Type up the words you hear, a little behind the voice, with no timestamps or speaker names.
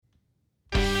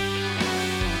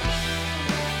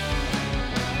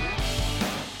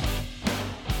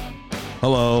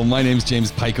Hello, my name's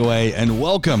James Pikeway, and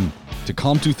welcome to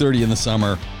Calm 230 in the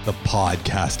Summer, the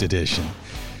podcast edition.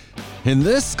 In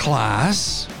this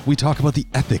class, we talk about the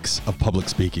ethics of public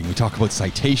speaking. We talk about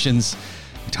citations.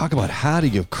 We talk about how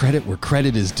to give credit where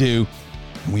credit is due.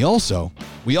 And we also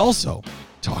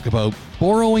talk about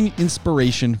borrowing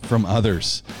inspiration from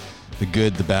others. The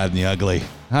good, the bad, and the ugly.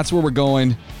 That's where we're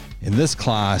going in this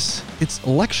class. It's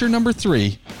lecture number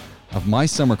 3 of my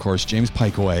summer course, James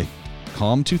Pikeway,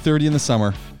 Calm 230 in the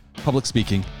Summer, Public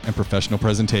Speaking and Professional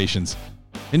Presentations.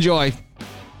 Enjoy.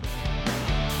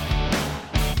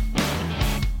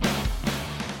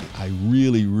 I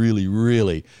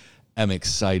really am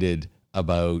excited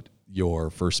about your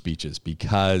first speeches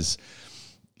because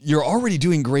you're already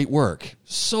doing great work.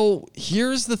 So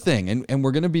here's the thing, and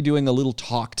we're going to be doing a little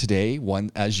talk today. One,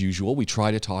 as usual, we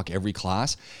try to talk every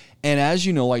class. And as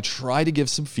you know, I try to give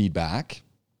some feedback.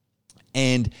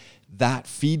 And that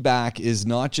feedback is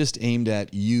not just aimed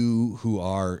at you who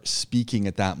are speaking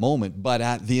at that moment, but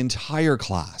at the entire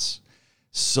class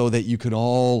so that you could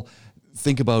all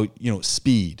think about,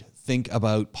 speed, think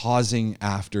about pausing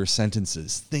after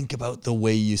sentences, think about the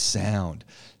way you sound,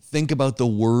 think about the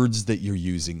words that you're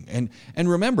using. And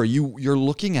remember, you're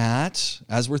looking at,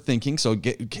 as we're thinking, so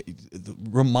get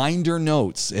reminder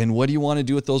notes. And what do you want to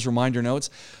do with those reminder notes?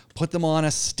 Put them on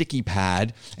a sticky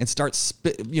pad and start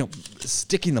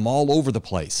sticking them all over the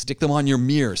place. Stick them on your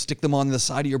mirror, stick them on the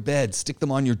side of your bed, stick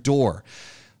them on your door.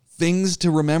 Things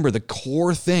to remember, the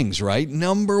core things, right? The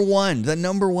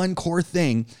number one core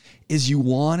thing is you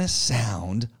want to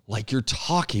sound like you're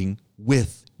talking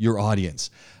with your audience,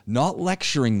 not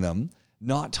lecturing them,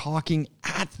 not talking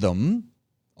at them,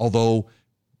 although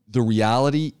the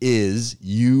reality is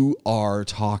you are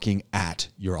talking at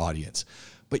your audience.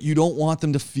 But you don't want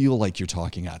them to feel like you're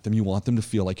talking at them. You want them to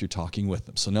feel like you're talking with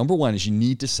them. So number one is you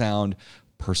need to sound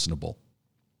personable.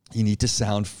 You need to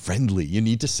sound friendly. You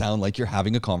need to sound like you're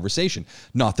having a conversation,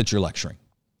 not that you're lecturing.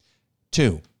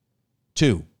 Two,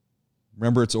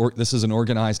 remember this is an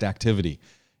organized activity.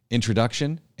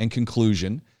 Introduction and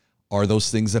conclusion are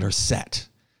those things that are set.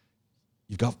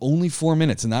 You've got only 4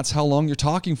 minutes, and that's how long you're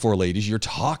talking for, ladies. You're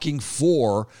talking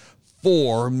for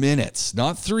 4 minutes,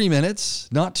 not 3 minutes,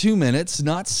 not 2 minutes,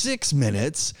 not 6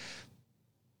 minutes.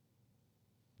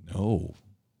 No.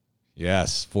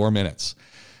 Yes, 4 minutes.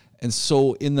 And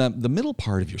so in the middle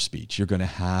part of your speech, you're going to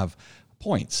have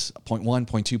points, point 1,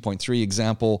 point 2, point 3,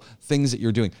 example, things that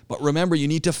you're doing. But remember, you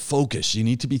need to focus. You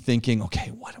need to be thinking, okay,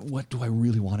 what do I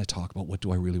really want to talk about? What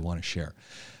do I really want to share?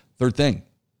 Third thing,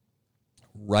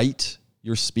 write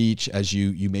your speech as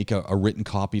you make a written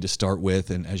copy to start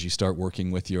with, and as you start working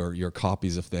with your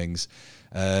copies of things.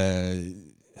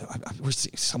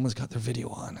 Someone's got their video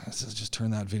on. So just turn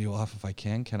that video off if I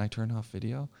can. Can I turn off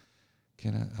video?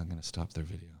 I'm going to stop their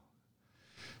video.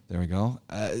 There we go.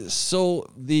 So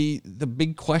the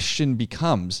big question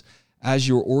becomes, as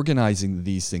you're organizing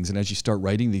these things and as you start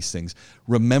writing these things,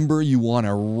 remember you want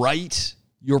to write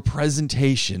your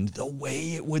presentation the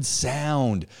way it would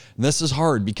sound. And this is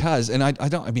hard because, and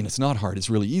it's not hard,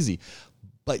 it's really easy,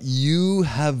 but you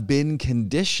have been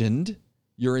conditioned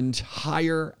your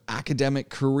entire academic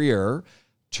career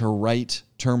to write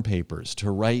term papers, to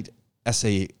write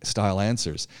essay style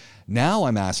answers. Now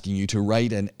I'm asking you to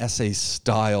write an essay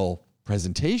style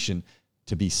presentation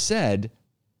to be said,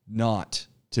 not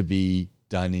to be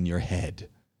done in your head.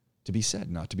 To be said,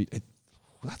 not to be...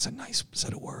 That's a nice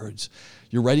set of words.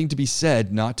 You're writing to be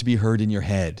said, not to be heard in your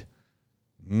head.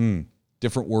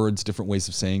 Different words, different ways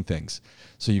of saying things.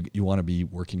 So you want to be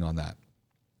working on that.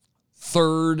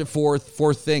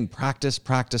 Fourth thing, practice.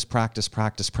 Practice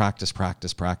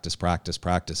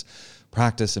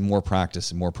and more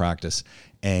practice,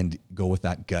 and go with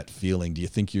that gut feeling. Do you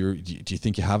think you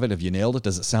have it? Have you nailed it?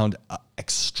 Does it sound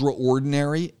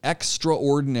extraordinary?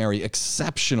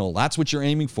 Exceptional. That's what you're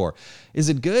aiming for. Is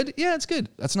it good? Yeah, it's good.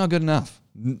 That's not good enough.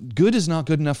 Good is not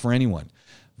good enough for anyone.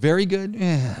 Very good?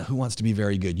 Who wants to be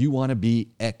very good? You want to be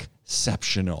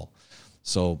exceptional.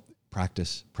 So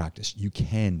practice. You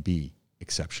can be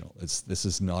exceptional. This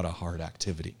is not a hard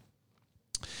activity.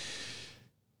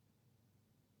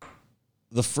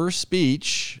 The first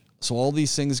speech, so all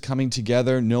these things coming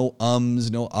together, no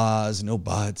ums, no ahs, no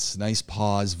buts, nice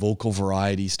pause, vocal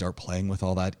variety, start playing with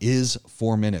all that, is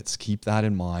 4 minutes. Keep that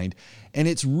in mind. And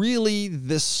it's really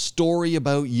this story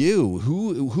about you.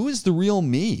 Who is the real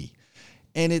me?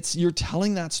 And you're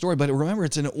telling that story, but remember,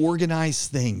 it's an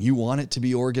organized thing. You want it to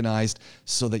be organized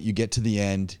so that you get to the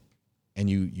end and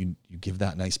you give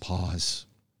that nice pause.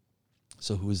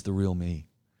 So who is the real me?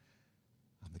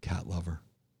 I'm the cat lover.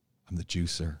 I'm the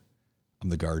juicer. I'm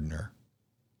the gardener.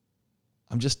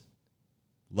 I'm just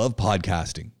love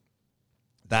podcasting.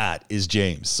 That is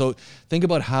James. So think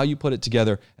about how you put it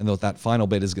together, and that final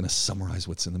bit is going to summarize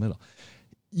what's in the middle.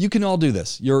 You can all do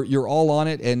this. You're all on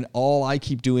it, and all I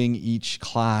keep doing each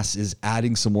class is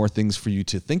adding some more things for you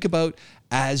to think about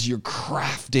as you're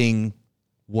crafting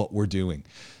what we're doing.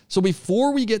 So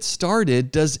before we get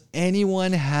started, does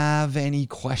anyone have any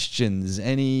questions,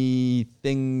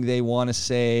 anything they want to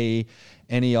say,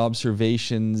 any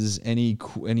observations, any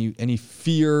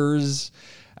fears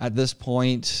at this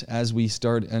point as we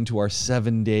start into our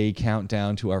 7-day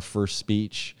countdown to our first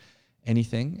speech?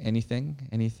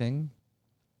 Anything?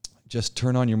 Just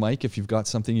turn on your mic if you've got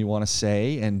something you want to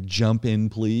say and jump in,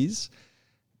 please.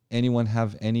 Anyone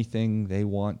have anything they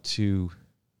want to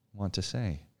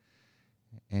say?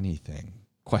 Anything?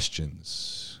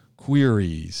 Questions,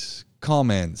 queries,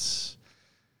 comments?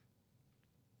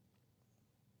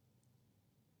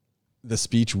 The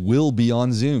speech will be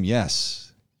on Zoom,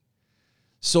 yes.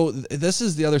 So this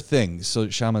is the other thing. So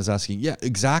Shama is asking, yeah,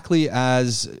 exactly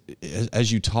as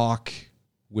you talk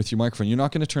with your microphone, you're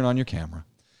not going to turn on your camera.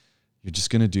 You're just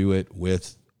going to do it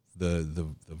with the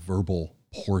verbal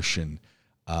portion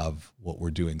of what we're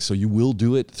doing. So you will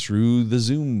do it through the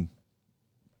Zoom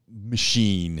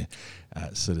machine,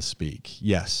 so to speak.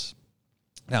 Yes.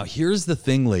 Now, here's the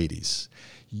thing, ladies.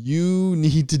 You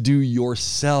need to do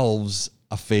yourselves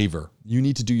a favor. You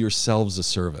need to do yourselves a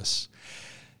service.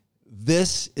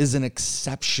 This is an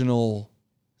exceptional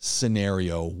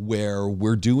scenario where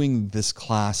we're doing this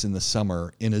class in the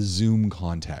summer in a Zoom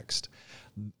context,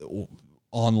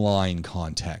 online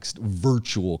context,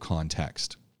 virtual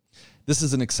context. This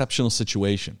is an exceptional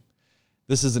situation.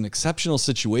 This is an exceptional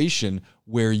situation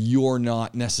where you're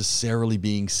not necessarily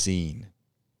being seen.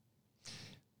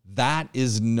 That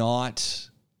is not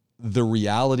the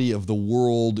reality of the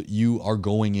world you are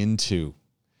going into.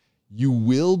 You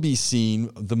will be seen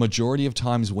the majority of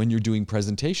times when you're doing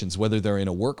presentations, whether they're in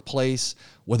a workplace,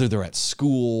 whether they're at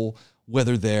school,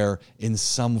 whether they're in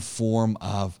some form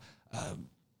of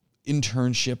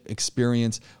internship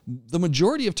experience. The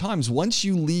majority of times, once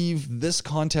you leave this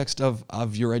context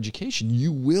of your education,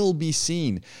 you will be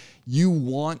seen. You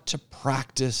want to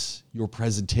practice your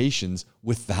presentations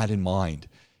with that in mind.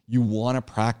 You want to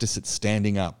practice it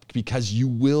standing up because you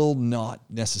will not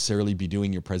necessarily be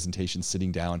doing your presentation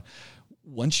sitting down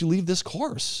once you leave this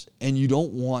course, and you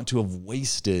don't want to have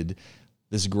wasted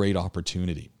this great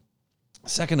opportunity.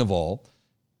 Second of all,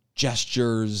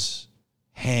 gestures,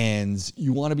 hands,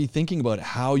 you want to be thinking about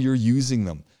how you're using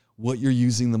them, what you're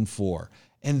using them for.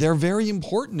 And they're very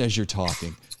important as you're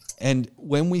talking. And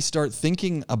when we start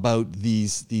thinking about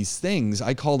these things,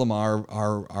 I call them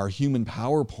our human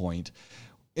PowerPoint.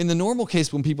 In the normal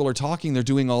case, when people are talking, they're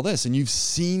doing all this, and you've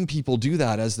seen people do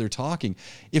that as they're talking.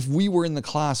 If we were in the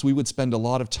class, we would spend a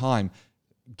lot of time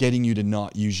getting you to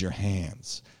not use your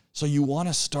hands. So you want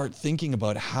to start thinking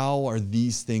about how are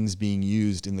these things being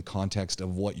used in the context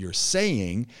of what you're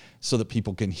saying so that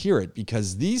people can hear it,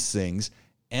 because these things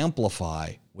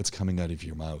amplify what's coming out of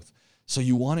your mouth. So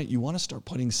you want to start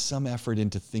putting some effort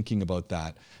into thinking about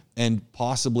that. And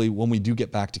possibly when we do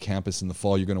get back to campus in the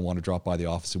fall, you're going to want to drop by the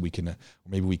office, and we can,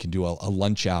 maybe we can do a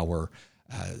lunch hour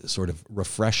sort of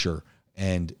refresher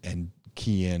and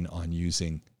key in on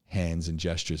using hands and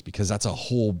gestures, because that's a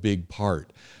whole big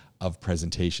part of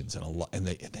presentations, and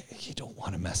you don't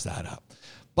want to mess that up.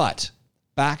 But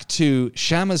back to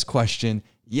Shama's question,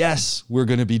 yes, we're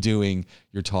going to be doing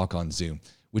your talk on Zoom,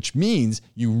 which means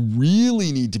you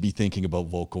really need to be thinking about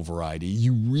vocal variety.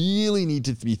 You really need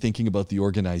to be thinking about the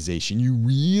organization. You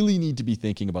really need to be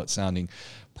thinking about sounding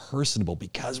personable,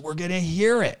 because we're going to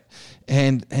hear it.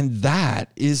 And that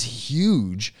is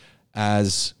huge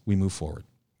as we move forward.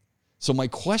 So my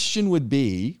question would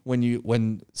be,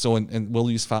 and we'll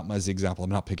use Fatma as the example.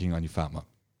 I'm not picking on you, Fatma.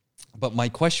 But my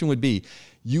question would be,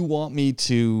 you want me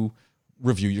to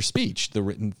review your speech, the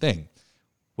written thing,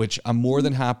 which I'm more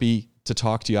than happy to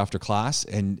talk to you after class,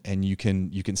 and you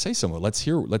can say somewhere, let's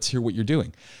hear what you're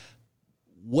doing.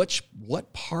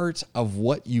 What part of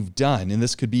what you've done, and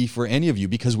this could be for any of you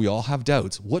because we all have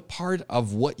doubts, what part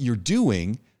of what you're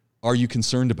doing are you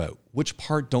concerned about? Which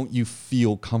part don't you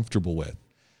feel comfortable with?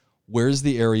 Where's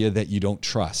the area that you don't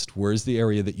trust? Where's the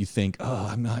area that you think, oh,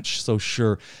 I'm not so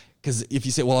sure? Because if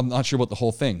you say, well, I'm not sure about the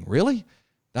whole thing, really?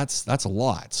 That's a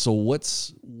lot. So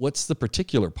what's the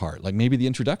particular part? Like maybe the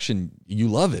introduction, you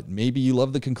love it. Maybe you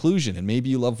love the conclusion, and maybe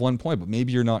you love one point, but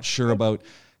maybe you're not sure about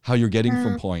how you're getting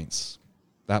from points.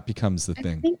 That becomes the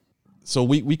thing. So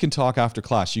we can talk after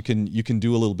class. You can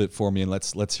do a little bit for me, and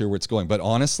let's hear where it's going. But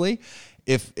honestly,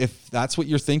 if that's what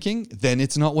you're thinking, then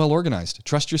it's not well organized.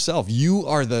 Trust yourself. You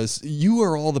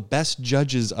are all the best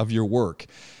judges of your work.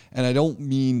 And I don't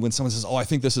mean when someone says, oh, I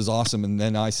think this is awesome, and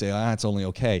then I say, it's only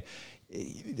okay.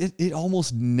 It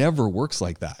almost never works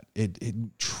like that. It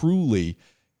truly,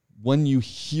 when you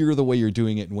hear the way you're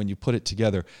doing it and when you put it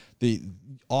together,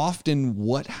 often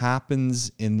what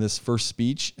happens in this first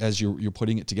speech as you're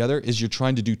putting it together is you're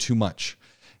trying to do too much.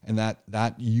 And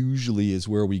that usually is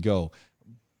where we go.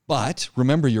 But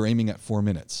remember, you're aiming at 4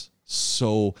 minutes.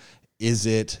 So is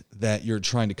it that you're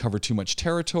trying to cover too much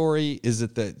territory? Is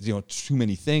it that, too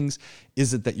many things?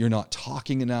 Is it that you're not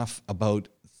talking enough about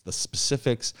the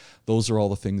specifics? Those are all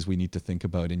the things we need to think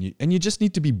about. And you just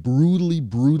need to be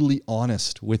brutally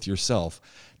honest with yourself.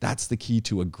 That's the key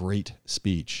to a great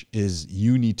speech, is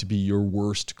you need to be your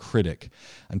worst critic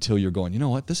until you're going, you know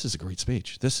what, this is a great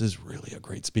speech. This is really a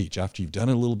great speech. After you've done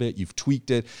it a little bit, you've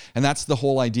tweaked it. And that's the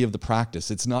whole idea of the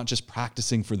practice. It's not just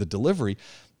practicing for the delivery,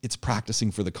 it's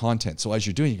practicing for the content. So as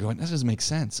you're doing, you're going, that doesn't make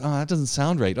sense. Oh, that doesn't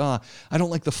sound right. Oh, I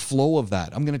don't like the flow of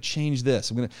that. I'm going to change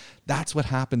this. That's what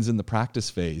happens in the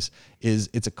practice phase. Is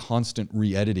it's a constant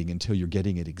re-editing until you're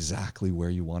getting it exactly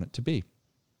where you want it to be.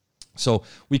 So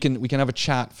we can have a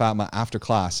chat, Fatma, after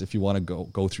class if you want to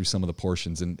go through some of the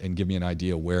portions and give me an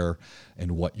idea where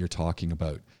and what you're talking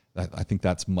about. I think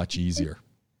that's much easier.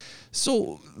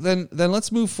 So then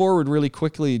let's move forward really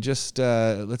quickly. Just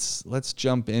let's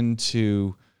jump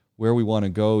into where we want to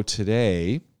go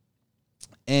today,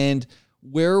 and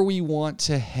where we want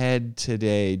to head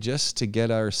today, just to get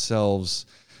ourselves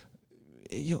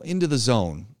into the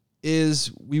zone,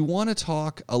 is we want to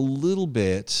talk a little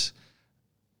bit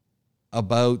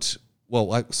about,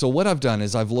 so what I've done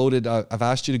is I've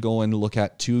asked you to go and look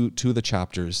at two of the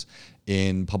chapters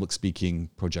in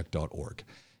publicspeakingproject.org.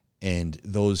 And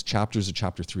those chapters are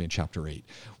chapter 3 and chapter 8.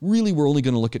 Really, we're only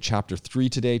going to look at chapter 3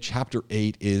 today. Chapter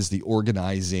 8 is the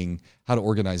how to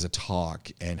organize a talk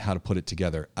and how to put it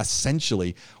together.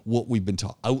 Essentially, what we've been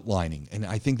outlining. And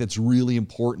I think that's really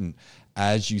important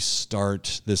as you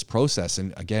start this process.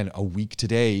 And again, a week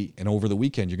today and over the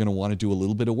weekend, you're going to want to do a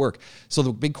little bit of work. So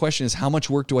the big question is, how much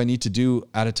work do I need to do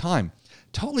at a time?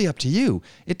 Totally up to you.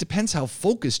 It depends how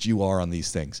focused you are on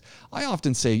these things. I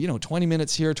often say, 20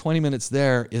 minutes here, 20 minutes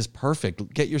there is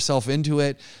perfect. Get yourself into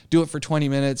it. Do it for 20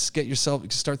 minutes.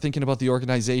 Start thinking about the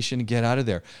organization and get out of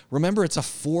there. Remember, it's a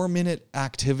 4-minute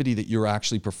activity that you're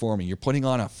actually performing. You're putting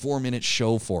on a 4-minute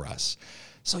show for us.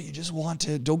 So you just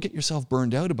don't get yourself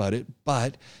burned out about it,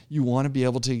 but you want to be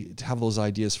able to have those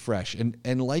ideas fresh.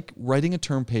 And like writing a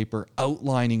term paper,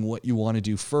 outlining what you want to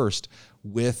do first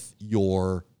with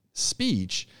your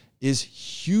speech is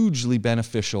hugely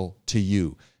beneficial to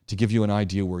you, to give you an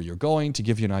idea where you're going, to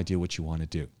give you an idea what you want to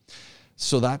do.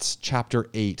 So that's chapter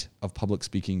 8 of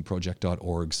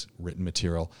publicspeakingproject.org's written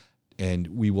material. And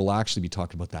we will actually be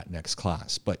talking about that next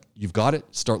class. But you've got it.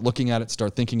 Start looking at it.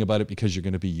 Start thinking about it, because you're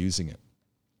going to be using it.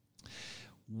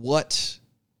 What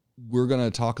we're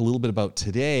going to talk a little bit about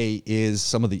today is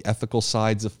some of the ethical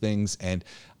sides of things, and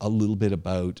a little bit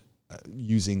about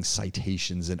using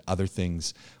citations and other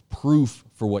things, proof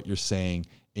for what you're saying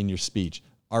in your speech.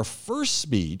 Our first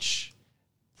speech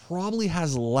probably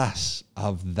has less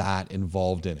of that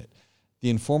involved in it. The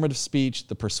informative speech,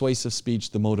 the persuasive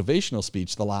speech, the motivational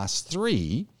speech, the last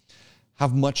 3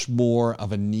 have much more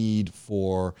of a need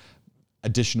for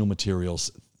additional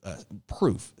materials,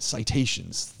 proof,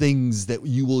 citations, things that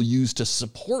you will use to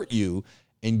support you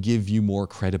and give you more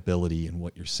credibility in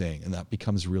what you're saying. And that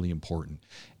becomes really important.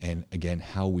 And again,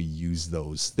 how we use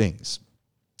those things.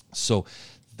 So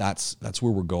that's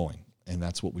where we're going. And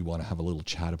that's what we want to have a little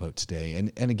chat about today.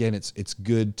 And again, it's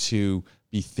good to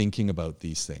be thinking about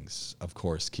these things. Of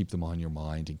course, keep them on your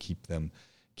mind and keep them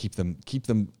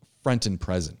front and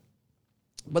present.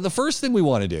 But the first thing we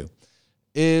want to do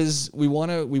is we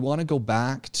want to go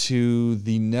back to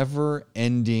the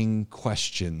never-ending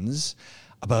questions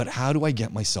about how do I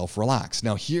get myself relaxed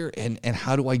now here, and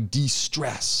how do I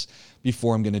de-stress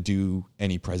before I'm going to do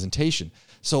any presentation.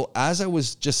 So as I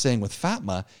was just saying with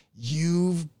Fatma,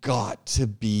 you've got to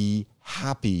be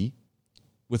happy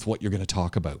with what you're going to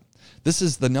talk about. This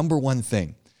is the number one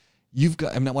thing.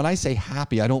 When I say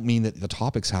happy, I don't mean that the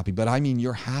topic's happy, but I mean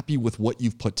you're happy with what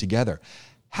you've put together.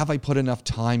 Have I put enough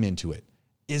time into it?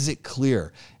 Is it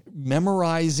clear?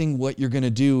 Memorizing what you're going to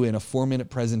do in a 4-minute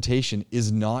presentation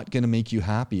is not going to make you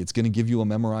happy. It's going to give you a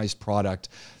memorized product.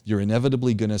 You're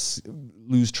inevitably going to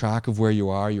lose track of where you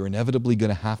are. You're inevitably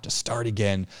going to have to start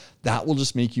again. That will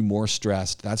just make you more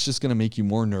stressed. That's just going to make you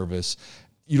more nervous.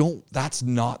 That's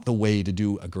not the way to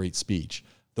do a great speech.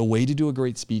 The way to do a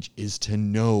great speech is to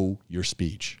know your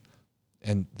speech.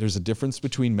 And there's a difference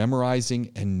between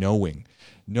memorizing and knowing.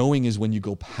 Knowing is when you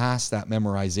go past that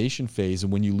memorization phase,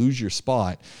 and when you lose your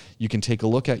spot, you can take a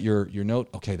look at your note.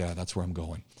 Okay, that's where I'm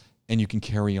going. And you can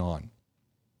carry on.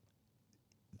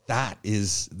 That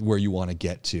is where you want to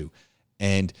get to.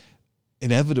 And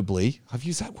inevitably, I've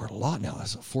used that word a lot now,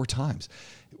 that's 4 times.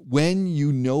 When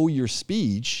you know your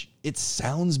speech, it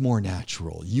sounds more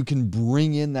natural. You can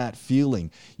bring in that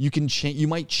feeling. You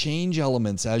might change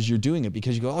elements as you're doing it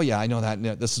because you go, oh yeah, I know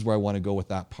that. This is where I want to go with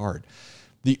that part.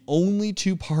 The only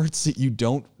 2 parts that you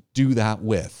don't do that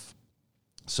with,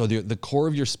 so the core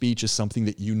of your speech is something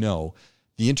that you know,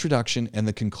 the introduction and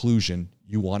the conclusion,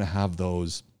 you want to have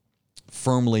those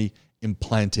firmly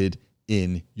implanted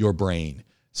in your brain.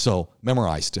 So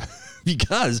memorized you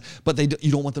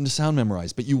don't want them to sound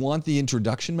memorized, but you want the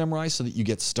introduction memorized so that you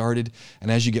get started.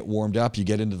 And as you get warmed up, you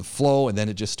get into the flow and then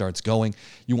it just starts going.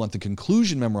 You want the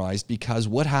conclusion memorized because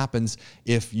what happens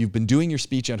if you've been doing your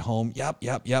speech at home? Yep.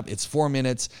 It's 4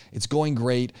 minutes. It's going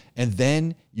great. And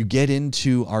then you get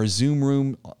into our Zoom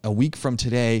room a week from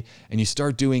today and you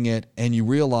start doing it and you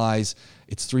realize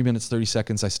it's 3 minutes, 30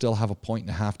 seconds. I still have a point and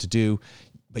a half to do.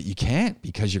 But you can't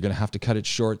because you're going to have to cut it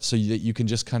short so that you can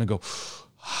just kind of go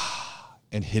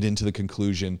and hit into the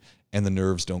conclusion and the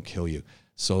nerves don't kill you.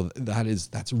 So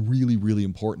that's really, really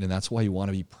important. And that's why you want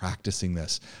to be practicing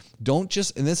this. And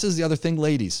this is the other thing,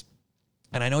 ladies.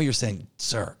 And I know you're saying,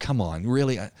 sir, come on,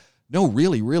 really? No,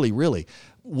 really, really, really.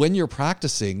 When you're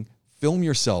practicing, film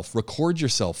yourself, record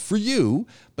yourself for you,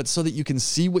 but so that you can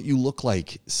see what you look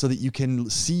like, so that you can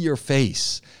see your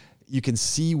face. You can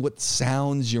see what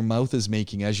sounds your mouth is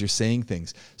making as you're saying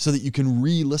things so that you can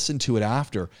re-listen to it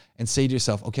after and say to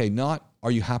yourself, okay, not are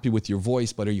you happy with your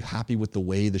voice, but are you happy with the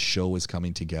way the show is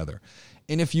coming together?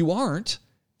 And if you aren't,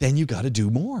 then you got to do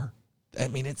more. I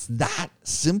mean, it's that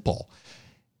simple.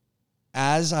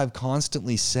 As I've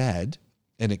constantly said,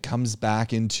 and it comes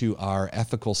back into our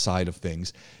ethical side of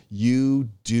things, you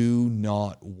do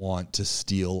not want to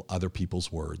steal other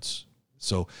people's words.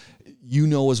 So you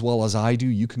know as well as I do,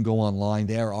 you can go online.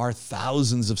 There are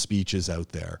thousands of speeches out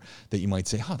there that you might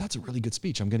say, oh, that's a really good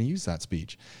speech. I'm going to use that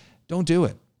speech. Don't do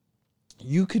it.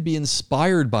 You could be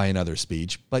inspired by another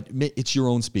speech, but it's your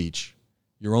own speech,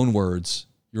 your own words,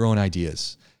 your own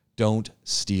ideas. Don't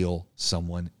steal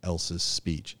someone else's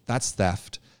speech. That's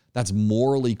theft. That's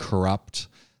morally corrupt.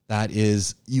 That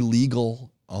is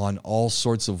illegal on all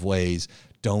sorts of ways.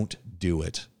 Don't do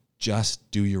it. Just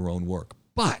do your own work.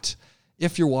 But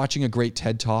if you're watching a great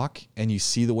TED Talk and you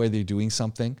see the way they're doing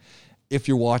something, if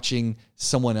you're watching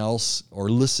someone else or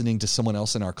listening to someone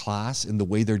else in our class and the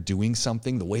way they're doing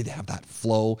something, the way they have that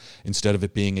flow, instead of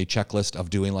it being a checklist of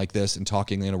doing like this and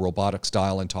talking in a robotic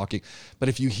style and talking. But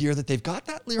if you hear that they've got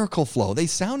that lyrical flow, they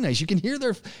sound nice. You can hear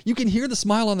the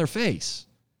smile on their face.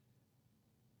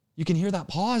 You can hear that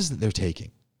pause that they're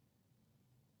taking.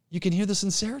 You can hear the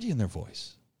sincerity in their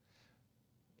voice.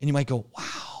 And you might go,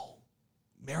 wow,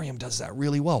 Miriam does that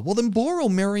really well. Well, then borrow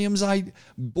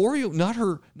not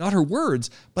her words,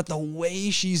 but the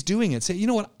way she's doing it. Say, you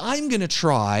know what? I'm going to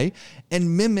try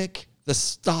and mimic the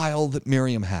style that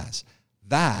Miriam has.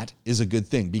 That is a good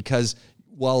thing because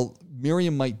while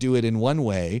Miriam might do it in one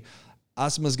way,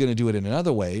 Asma's going to do it in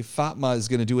another way, Fatma is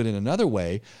going to do it in another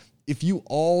way. If you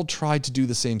all try to do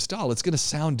the same style, it's going to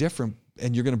sound different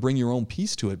and you're going to bring your own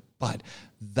piece to it. But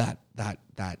that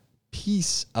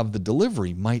piece of the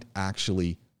delivery might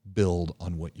actually build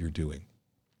on what you're doing.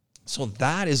 So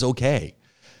that is okay.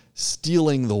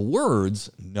 Stealing the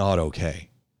words, not okay.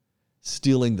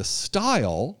 Stealing the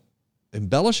style,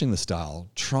 embellishing the style,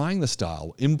 trying the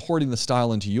style, importing the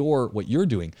style into what you're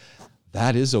doing,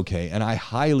 that is okay. And I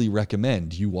highly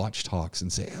recommend you watch talks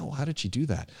and say, oh, how did she do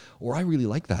that? Or I really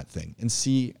like that thing, and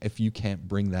see if you can't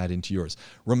bring that into yours.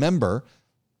 Remember,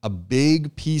 a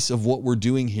big piece of what we're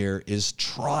doing here is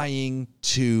trying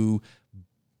to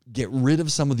get rid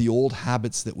of some of the old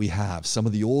habits that we have, some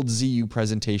of the old ZU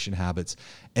presentation habits,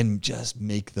 and just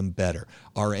make them better.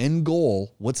 Our end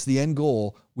goal, what's the end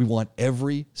goal? We want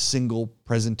every single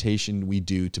presentation we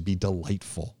do to be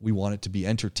delightful. We want it to be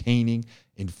entertaining,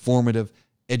 informative,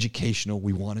 educational.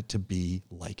 We want it to be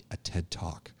like a TED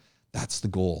Talk. That's the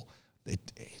goal.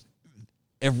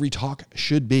 Every talk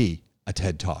should be a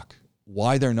TED Talk.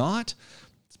 Why they're not?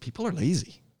 People are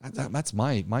lazy. That's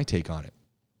my take on it.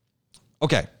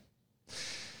 Okay.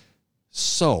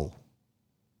 So,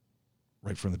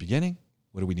 right from the beginning,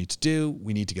 what do we need to do?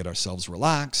 We need to get ourselves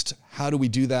relaxed. How do we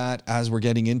do that as we're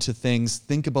getting into things?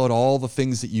 Think about all the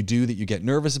things that you do that you get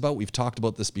nervous about. We've talked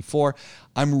about this before.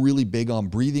 I'm really big on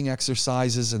breathing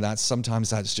exercises, and sometimes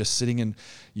that's just sitting in,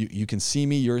 you can see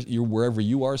me, you're wherever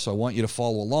you are, so I want you to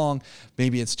follow along.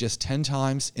 Maybe it's just 10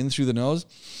 times in through the nose.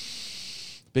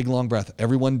 Big long breath.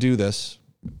 Everyone do this.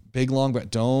 Big long breath.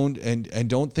 Don't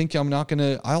think I'm not going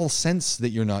to, I'll sense that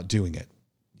you're not doing it.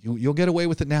 You'll get away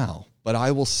with it now, but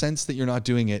I will sense that you're not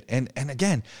doing it. And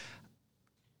again,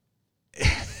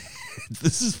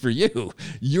 this is for you.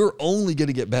 You're only going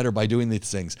to get better by doing these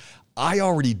things. I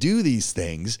already do these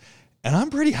things and I'm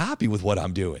pretty happy with what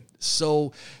I'm doing.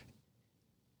 So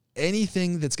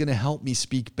anything that's going to help me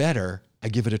speak better, I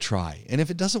give it a try. And if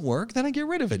it doesn't work, then I get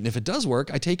rid of it. And if it does work,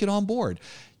 I take it on board.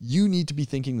 You need to be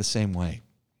thinking the same way.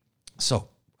 So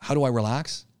how do I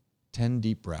relax? 10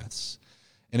 deep breaths.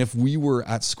 And if we were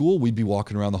at school, we'd be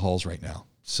walking around the halls right now.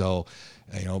 So,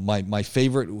 my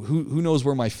favorite, who knows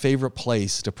where my favorite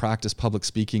place to practice public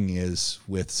speaking is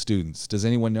with students? Does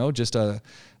anyone know? Does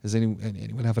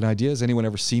anyone have an idea? Has anyone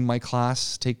ever seen my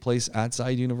class take place at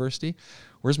Saïd University?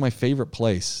 Where's my favorite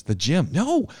place? The gym.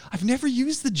 No, I've never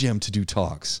used the gym to do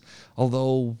talks.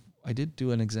 Although I did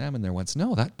do an exam in there once.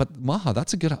 But Maha,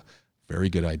 that's a very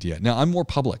good idea. Now I'm more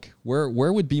public. Where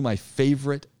would be my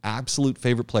absolute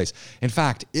favorite place? In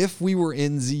fact, if we were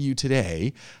in ZU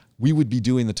today, we would be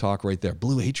doing the talk right there.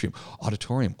 Blue Atrium,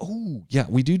 auditorium. Oh yeah,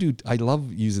 we do. I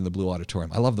love using the Blue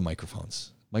Auditorium. I love the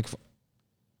microphones.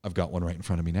 I've got one right in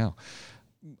front of me now.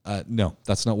 No,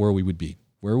 that's not where we would be.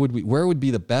 Where would be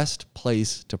the best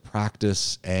place to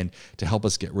practice and to help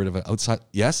us get rid of it? Outside?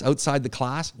 Yes, outside the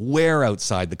class. Where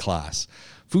outside the class?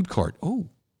 Food court. Oh,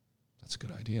 that's a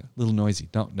good idea. A little noisy.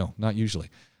 No, not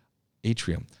usually.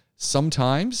 Atrium.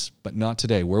 Sometimes, but not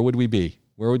today. Where would we be?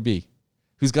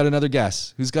 Who's got another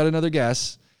guess?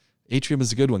 Atrium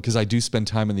is a good one because I do spend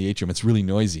time in the atrium. It's really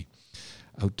noisy.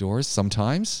 Outdoors,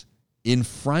 sometimes. In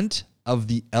front of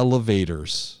the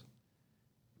elevators.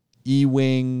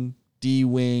 E-wing,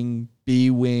 D-wing,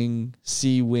 B-wing,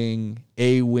 C-wing,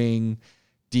 A-wing,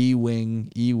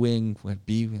 D-wing, E-wing,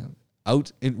 B-wing.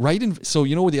 So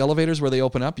you know where the elevators, where they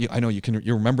open up? I know you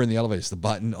remember in the elevators, the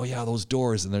button. Oh yeah, those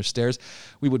doors and there's stairs.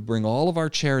 We would bring all of our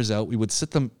chairs out. We would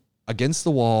sit them against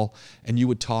the wall and you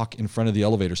would talk in front of the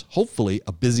elevators. Hopefully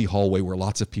a busy hallway where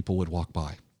lots of people would walk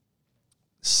by.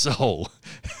 So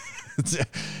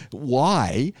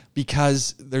why?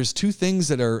 Because there's two things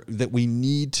that we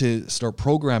need to start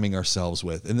programming ourselves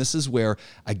with. And this is where,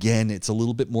 again, it's a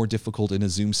little bit more difficult in a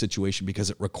Zoom situation because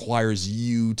it requires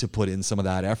you to put in some of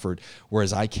that effort,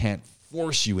 whereas I can't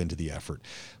force you into the effort.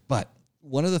 But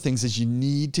one of the things is you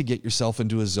need to get yourself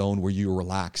into a zone where you're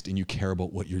relaxed and you care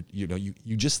about what you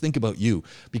just think about you.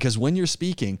 Because when you're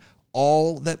speaking,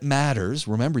 all that matters,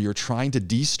 remember, you're trying to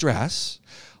de-stress.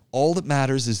 All that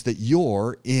matters is that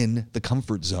you're in the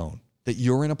comfort zone, that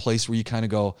you're in a place where you kind of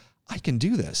go, I can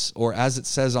do this. Or as it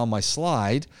says on my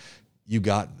slide, you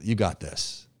got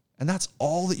this. And that's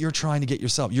all that you're trying to get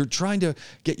yourself. You're trying to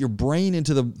get your brain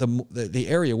into the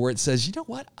area where it says, you know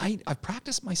what? I've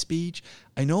practiced my speech.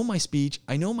 I know my speech.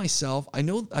 I know myself. I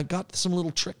know I've got some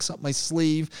little tricks up my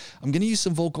sleeve. I'm going to use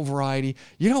some vocal variety.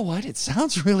 You know what? It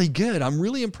sounds really good. I'm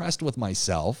really impressed with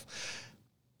myself.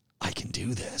 I can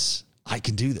do this.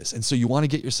 And so you want to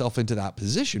get yourself into that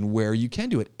position where you can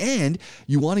do it. And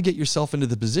you want to get yourself into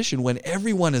the position when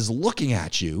everyone is looking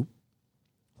at you,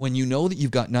 when you know that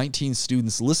you've got 19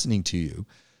 students listening to you,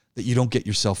 that you don't get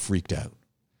yourself freaked out.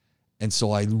 And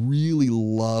so I really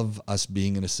love us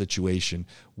being in a situation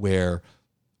where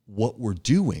what we're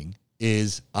doing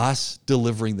is us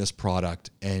delivering this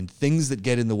product, and things that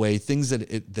get in the way, things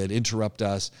that interrupt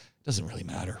us, doesn't really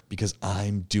matter because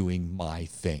I'm doing my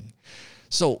thing.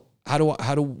 So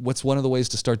what's one of the ways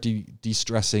to start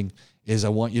de-stressing is I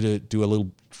want you to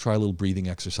try a little breathing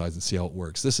exercise and see how it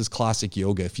works. This is classic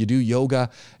yoga. If you do yoga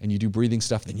and you do breathing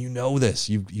stuff, then you know this.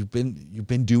 You've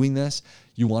been doing this.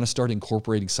 You want to start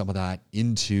incorporating some of that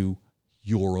into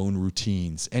your own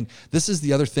routines. And this is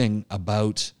the other thing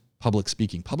about public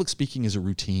speaking. Public speaking is a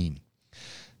routine.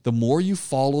 The more you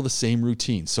follow the same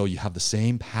routine, so you have the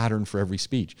same pattern for every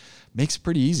speech, makes it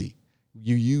pretty easy.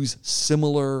 You use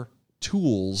similar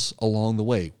tools along the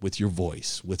way with your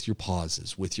voice, with your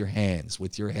pauses, with your hands,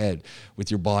 with your head, with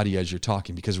your body as you're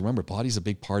talking. Because remember, body's a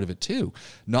big part of it too.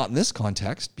 Not in this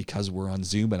context because we're on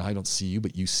Zoom and I don't see you,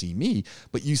 but you see me.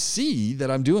 But you see that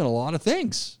I'm doing a lot of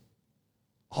things.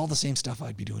 All the same stuff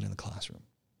I'd be doing in the classroom.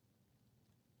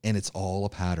 And it's all a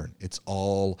pattern. It's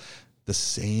all the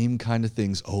same kind of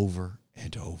things over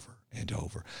and over and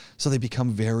over. So they become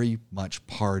very much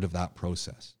part of that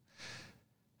process.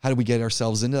 How do we get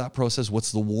ourselves into that process?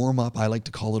 What's the warm-up? I like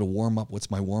to call it a warm-up. What's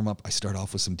my warm-up? I start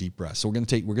off with some deep breaths. So we're going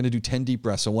to do 10 deep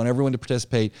breaths. So I want everyone to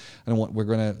participate, and we're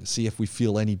going to see if we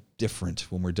feel any different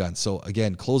when we're done. So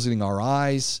again, closing our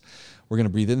eyes, we're going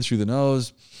to breathe in through the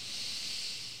nose,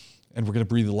 and we're going to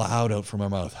breathe loud out from our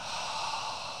mouth.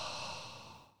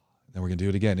 Then we're going to do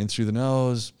it again, in through the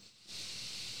nose,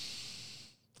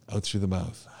 out through the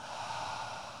mouth.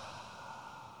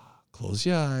 Close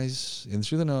your eyes, in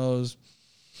through the nose,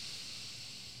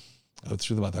 out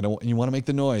through the mouth. And you want to make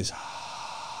the noise.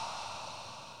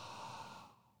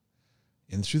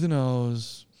 In through the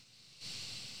nose,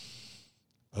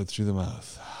 out through the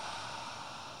mouth.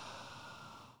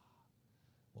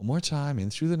 One more time, in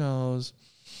through the nose,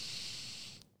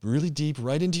 really deep,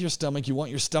 right into your stomach. You want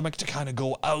your stomach to kind of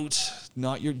go out,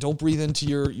 don't breathe into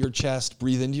your chest,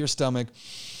 breathe into your stomach,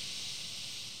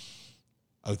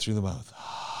 out through the mouth.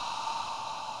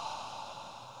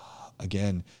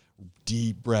 Again,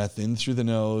 deep breath in through the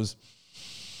nose.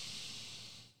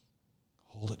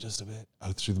 Hold it just a bit,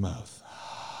 out through the mouth.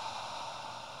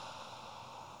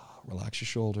 Relax your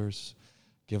shoulders.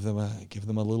 Give them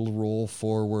a little roll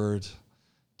forward.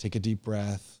 Take a deep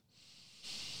breath.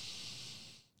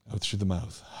 Out through the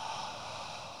mouth.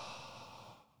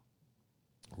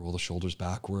 Roll the shoulders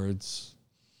backwards.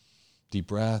 Deep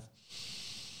breath.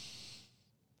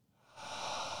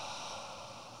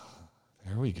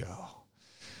 There we go.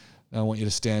 Now I want you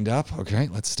to stand up. Okay,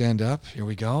 let's stand up. Here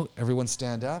we go. Everyone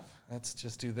stand up. Let's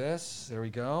just do this. There we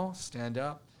go. Stand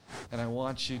up. And I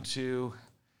want you to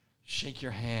shake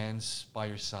your hands by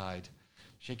your side.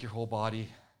 Shake your whole body.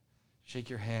 Shake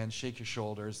your hands. Shake your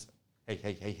shoulders.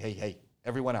 Hey.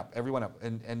 Everyone up.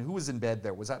 And who was in bed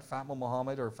there? Was that Fatma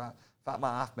Muhammad or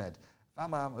Fatma Ahmed?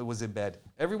 Fatma was in bed.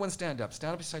 Everyone stand up.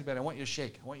 Stand up beside the bed. I want you to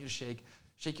shake.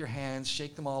 Shake your hands.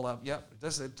 Shake them all up. Yep.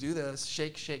 Do this.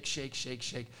 Shake.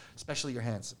 Especially your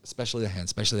hands. Especially the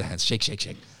hands. Shake.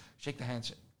 Shake the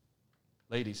hands.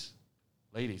 Ladies.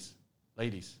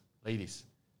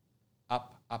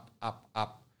 Up.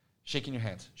 Shaking your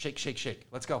hands. Shake.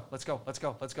 Let's go.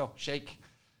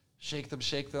 Shake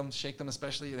them,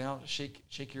 especially,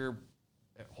 shake your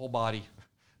whole body.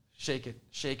 Shake it.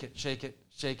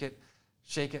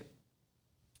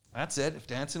 That's it. If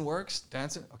dancing works,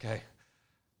 okay.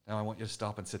 Now I want you to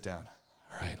stop and sit down.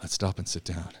 All right, let's stop and sit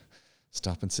down.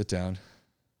 Stop and sit down.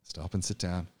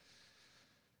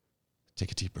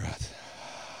 Take a deep breath.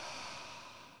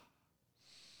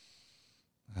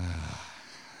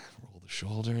 Roll the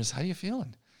shoulders. How are you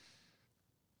feeling?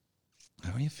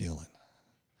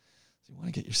 You want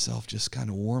to get yourself just kind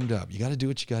of warmed up. You got to do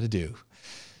what you got to do.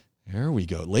 There we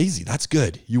go. Lazy. That's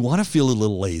good. You want to feel a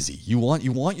little lazy. You want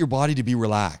your body to be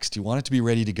relaxed. You want it to be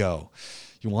ready to go.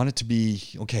 You want it to be,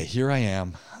 okay, here I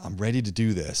am. I'm ready to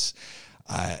do this.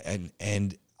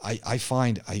 And I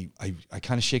find I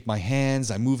kind of shake my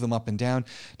hands. I move them up and down.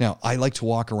 Now, I like to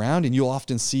walk around, and you'll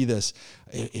often see this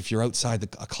if you're outside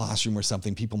a classroom or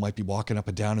something. People might be walking up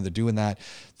and down, and they're doing that.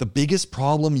 The biggest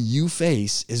problem you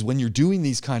face is when you're doing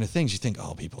these kind of things, you think,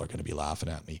 oh, people are going to be laughing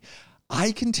at me.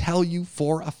 I can tell you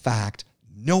for a fact,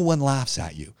 no one laughs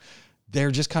at you.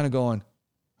 They're just kind of going,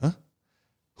 huh?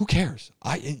 Who cares?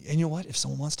 And you know what? If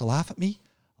someone wants to laugh at me,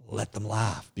 let them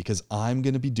laugh, because I'm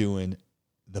going to be doing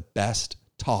the best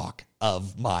talk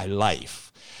of my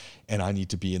life, and I need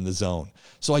to be in the zone.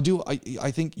 So I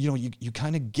think, you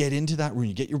kind of get into that room,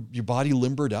 you get your body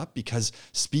limbered up, because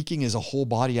speaking is a whole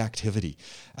body activity.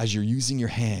 As you're using your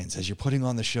hands, as you're putting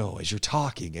on the show, as you're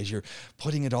talking, as you're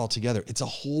putting it all together, it's a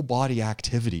whole body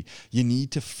activity. You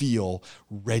need to feel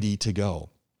ready to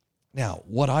go. Now,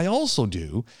 what I also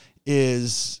do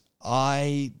is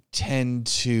I tend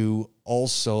to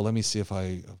also, let me see if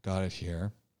I've got it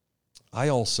here.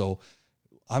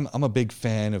 I'm a big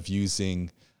fan of using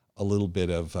a little bit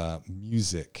of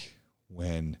music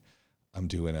when I'm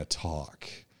doing a talk.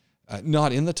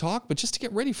 Not in the talk, but just to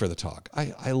get ready for the talk.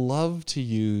 I love to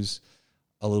use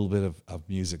a little bit of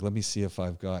music. Let me see if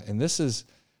I've got, and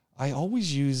I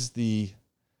always use the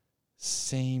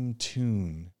same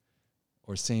tune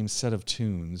or same set of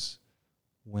tunes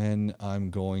when I'm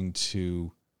going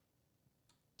to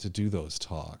do those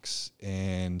talks.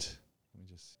 And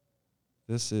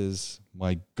this is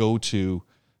my go-to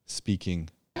speaking.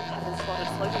 Have been spotted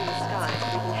floating in the sky,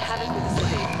 wreaking havoc with the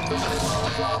city.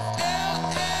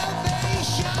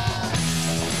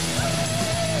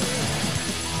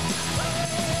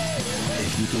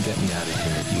 If you can get me out of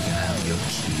here, you can have your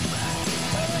key back.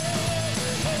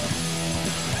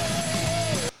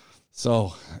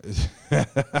 So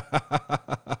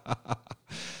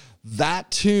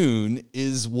that tune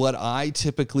is what I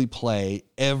typically play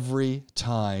every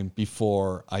time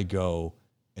before I go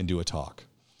and do a talk.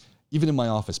 Even in my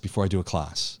office, before I do a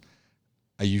class,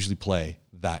 I usually play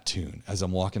that tune. As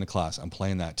I'm walking to class, I'm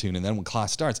playing that tune. And then when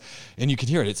class starts, and you can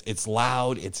hear it, it's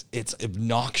loud, it's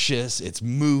obnoxious, it's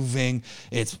moving,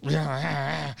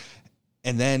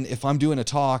 And then if I'm doing a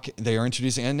talk, they are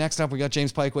introducing, and next up we got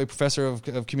James Pikeway, professor of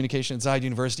communication at Zide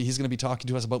University. He's going to be talking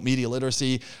to us about media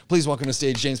literacy. Please welcome to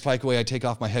stage James Pikeway. I take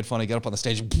off my headphone, I get up on the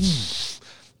stage,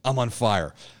 I'm on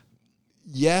fire.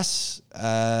 Yes,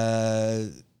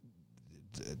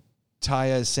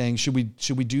 Taya is saying, should we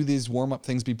do these warm-up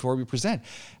things before we present?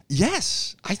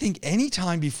 Yes, I think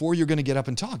anytime before you're going to get up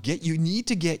and talk, you need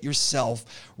to get yourself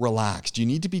relaxed. You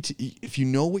need to be, if you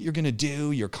know what you're going to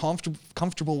do, you're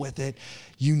comfortable with it,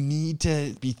 you need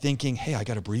to be thinking, hey, I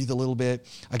got to breathe a little bit.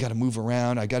 I got to move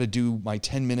around. I got to do my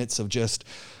 10 minutes of just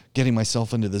getting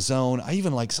myself into the zone. I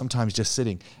even like sometimes just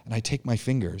sitting and I take my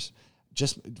fingers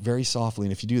just very softly.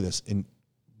 And if you do this, and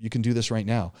you can do this right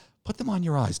now, put them on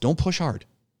your eyes. Don't push hard,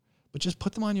 but just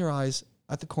put them on your eyes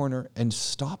at the corner and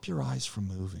stop your eyes from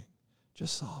moving,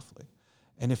 just softly.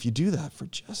 And if you do that for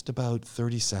just about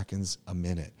 30 seconds, a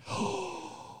minute,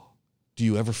 do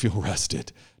you ever feel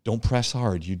rested? Don't press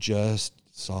hard. You just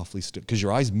softly, because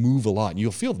your eyes move a lot and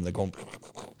you'll feel them. They're going.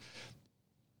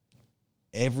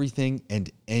 Everything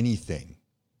and anything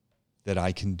that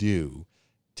I can do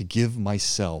to give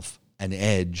myself an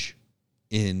edge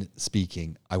in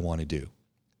speaking, I want to do.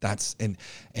 That's, and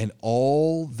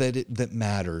all that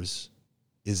matters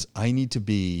is I need to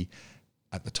be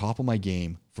at the top of my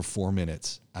game for 4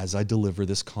 minutes as I deliver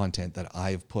this content that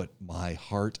I've put my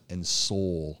heart and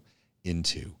soul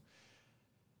into.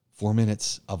 4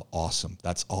 minutes of awesome.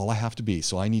 That's all I have to be.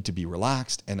 So I need to be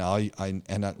relaxed, and I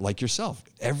like yourself,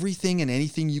 everything and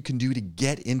anything you can do to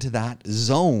get into that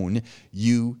zone,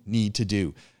 you need to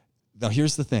do. Now,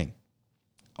 here's the thing.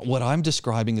 What I'm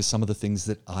describing is some of the things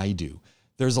that I do.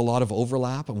 There's a lot of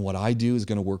overlap, and what I do is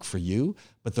going to work for you,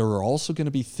 but there are also going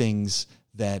to be things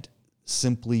that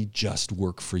simply just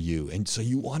work for you. And so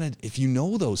you want to, if you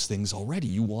know those things already,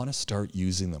 you want to start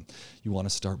using them. You want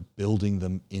to start building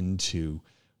them into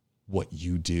what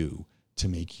you do to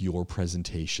make your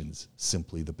presentations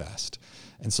simply the best.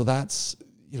 And so that's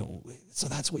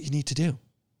what you need to do.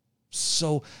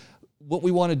 So what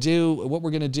we're going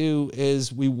to do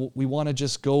is we want to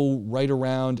just go right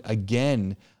around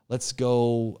again. Let's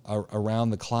go around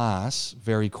the class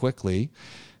very quickly.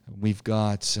 We've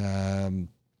got,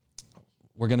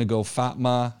 we're going to go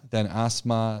Fatma, then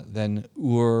Asma, then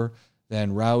Ur,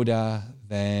 then Rauda,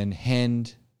 then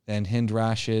Hind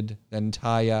Rashid, then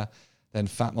Taya, then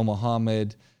Fatma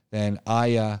Muhammad, then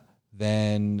Aya,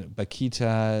 then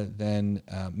Bakita, then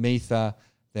Maitha,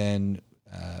 then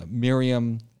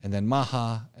Miriam, and then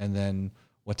Maha, and then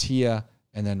Watia,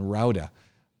 and then Rauda.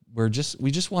 We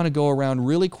just want to go around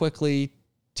really quickly,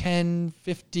 10,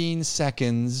 15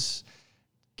 seconds,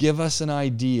 give us an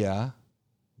idea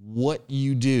what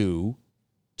you do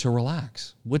to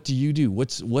relax. What do you do?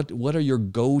 What are your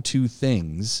go-to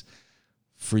things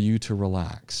for you to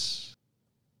relax?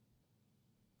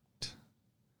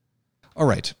 All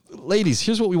right, ladies,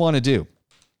 here's what we want to do.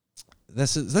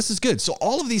 This is good. So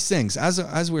all of these things,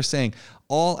 as we're saying,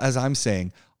 as I'm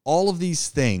saying, all of these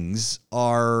things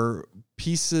are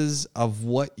pieces of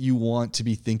what you want to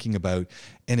be thinking about,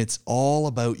 and it's all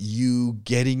about you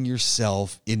getting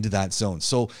yourself into that zone.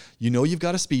 So you've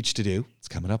got a speech to do. It's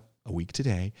coming up a week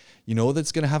today.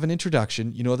 That's going to have an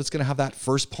introduction. That's going to have that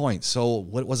first point. So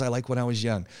what was I like when I was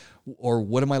young? Or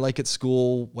what am I like at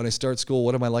school when I start school?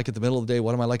 What am I like at the middle of the day?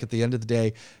 What am I like at the end of the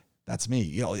day? That's me.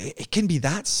 It can be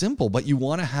that simple, but you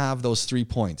want to have those 3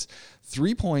 points.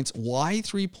 3 points. Why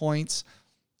 3 points?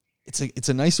 It's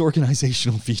a nice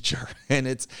organizational feature. And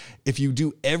if you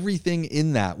do everything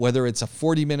in that, whether it's a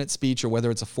 40-minute speech or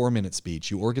whether it's a 4-minute speech,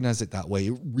 you organize it that way,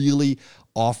 it really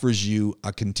offers you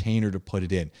a container to put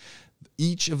it in.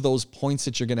 Each of those points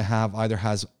that you're going to have either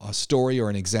has a story or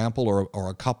an example or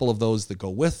a couple of those that go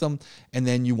with them. And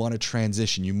then you want to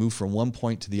transition. You move from one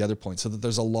point to the other point so that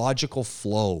there's a logical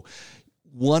flow.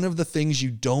 One of the things you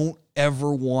don't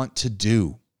ever want to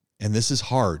do, and this is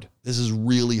hard, this is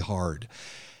really hard,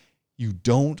 you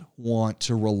don't want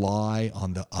to rely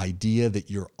on the idea that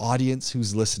your audience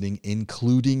who's listening,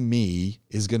 including me,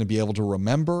 is going to be able to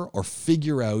remember or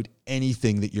figure out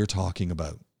anything that you're talking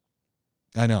about.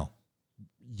 I know.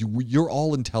 You're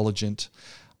all intelligent.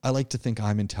 I like to think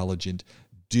I'm intelligent.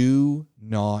 Do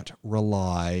not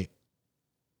rely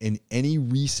in any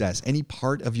recess, any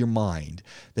part of your mind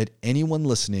that anyone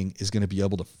listening is going to be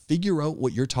able to figure out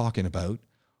what you're talking about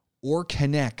or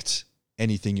connect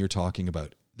anything you're talking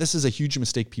about. This is a huge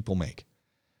mistake people make.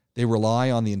 They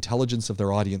rely on the intelligence of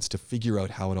their audience to figure out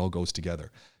how it all goes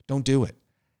together. Don't do it.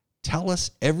 Tell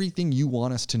us everything you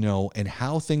want us to know and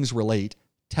how things relate.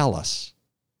 Tell us.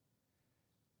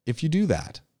 If you do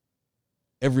that,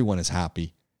 everyone is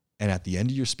happy. And at the end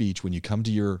of your speech, when you come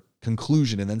to your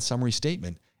conclusion and then summary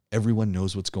statement, everyone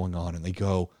knows what's going on and they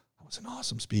go, that was an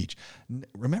awesome speech.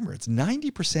 Remember, it's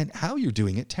 90% how you're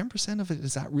doing it. 10% of it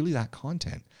is that really that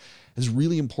content. It's a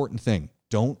really important thing.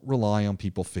 Don't rely on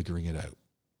people figuring it out.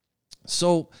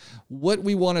 So what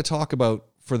we want to talk about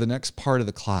for the next part of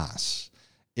the class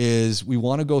is we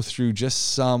want to go through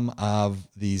just some of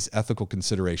these ethical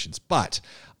considerations. But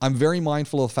I'm very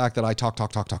mindful of the fact that I talk.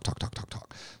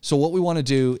 So what we want to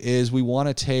do is we want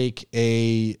to take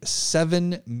a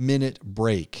 7-minute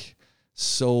break.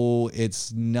 So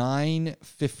it's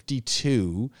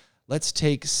 9:52. Let's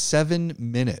take 7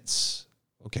 minutes.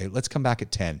 Okay, let's come back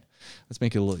at 10. Let's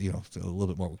make it a little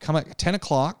bit more. We come at 10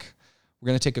 o'clock. We're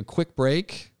going to take a quick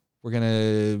break. We're going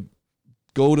to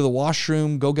go to the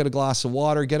washroom, go get a glass of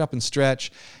water, get up and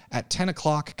stretch. At 10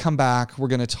 o'clock, come back. We're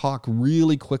going to talk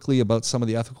really quickly about some of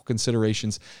the ethical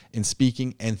considerations in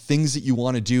speaking and things that you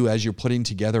want to do as you're putting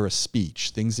together a speech,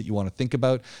 things that you want to think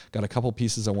about. Got a couple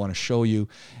pieces I want to show you.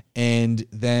 And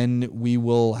then we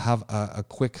will have a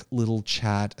quick little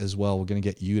chat as well. We're going to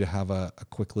get you to have a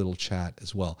quick little chat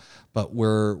as well. But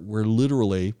we're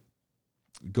literally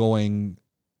going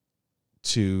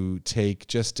to take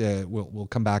just we'll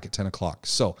come back at 10 o'clock.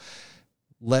 So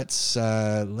let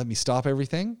me stop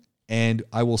everything and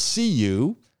I will see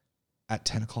you at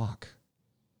 10 o'clock.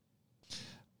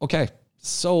 Okay.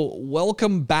 So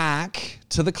welcome back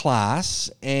to the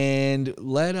class and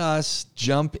let us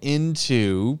jump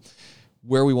into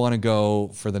where we want to go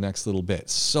for the next little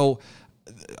bit. So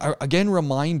again,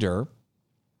 reminder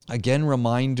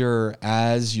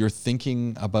as you're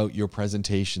thinking about your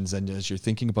presentations and as you're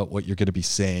thinking about what you're going to be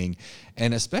saying,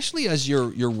 and especially as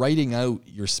you're writing out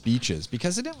your speeches,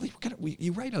 because inevitably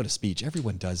you write out a speech.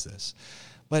 Everyone does this.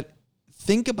 But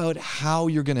think about how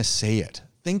you're going to say it.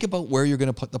 Think about where you're going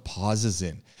to put the pauses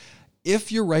in.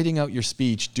 If you're writing out your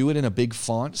speech, do it in a big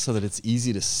font so that it's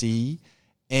easy to see,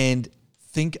 and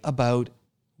think about,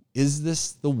 is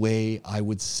this the way I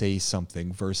would say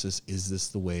something versus is this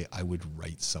the way I would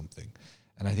write something?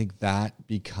 And I think that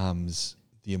becomes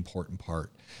the important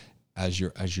part as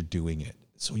you're doing it.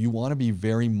 So you want to be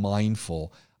very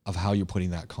mindful of how you're putting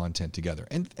that content together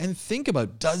and think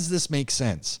about, does this make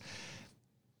sense?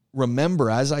 Remember,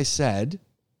 as I said,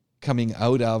 coming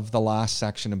out of the last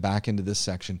section and back into this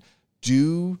section,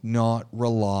 do not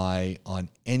rely on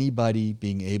anybody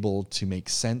being able to make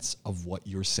sense of what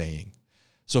you're saying.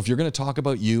 So if you're going to talk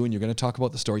about you and you're going to talk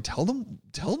about the story, tell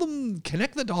them,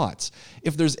 connect the dots.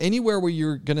 If there's anywhere where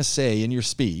you're going to say in your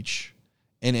speech,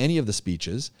 in any of the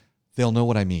speeches, they'll know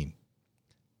what I mean.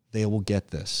 They will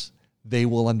get this. They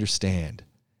will understand.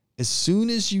 As soon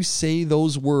as you say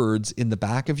those words in the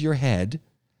back of your head,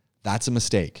 that's a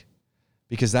mistake,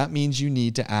 because that means you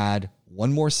need to add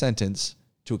one more sentence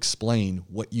to explain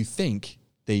what you think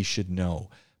they should know,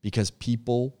 because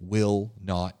people will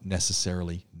not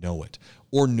necessarily know it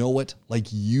or know it like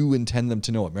you intend them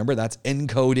to know it. Remember, that's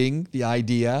encoding the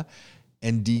idea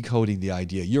and decoding the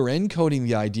idea. You're encoding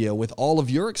the idea with all of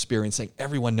your experience, saying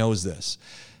everyone knows this.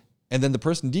 And then the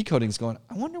person decoding is going,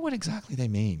 I wonder what exactly they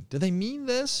mean. Do they mean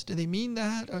this? Do they mean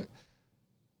that?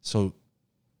 So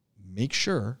make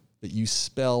sure that you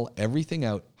spell everything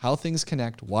out, how things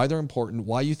connect, why they're important,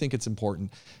 why you think it's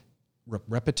important.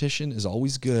 Repetition is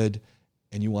always good,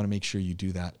 and you want to make sure you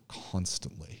do that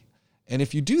constantly. And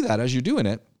if you do that as you're doing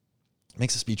it, it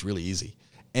makes a speech really easy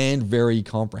and very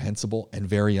comprehensible and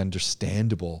very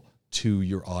understandable to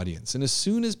your audience. And as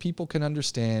soon as people can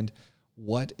understand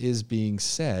what is being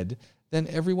said, then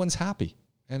everyone's happy.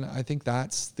 And I think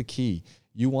that's the key.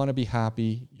 You want to be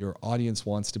happy. Your audience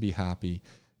wants to be happy.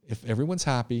 If everyone's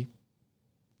happy,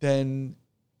 then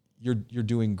you're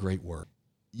doing great work.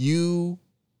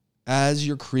 As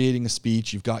you're creating a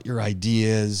speech, you've got your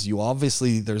ideas.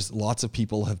 There's lots of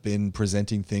people have been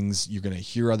presenting things. You're going to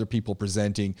hear other people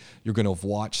presenting. You're going to have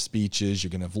watched speeches.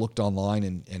 You're going to have looked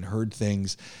online and heard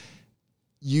things.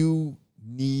 You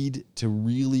need to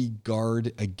really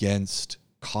guard against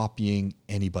copying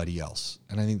anybody else.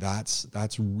 And I think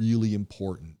that's really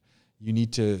important. You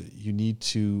need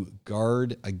to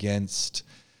guard against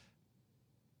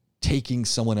taking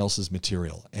someone else's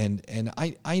material. And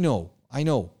I know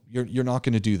you're not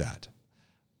going to do that.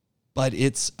 But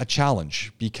it's a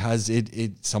challenge because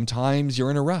it sometimes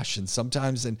you're in a rush and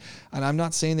sometimes and I'm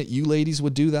not saying that you ladies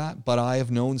would do that, but I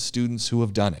have known students who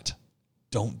have done it.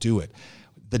 Don't do it.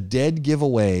 The dead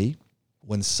giveaway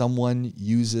when someone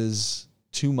uses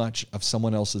too much of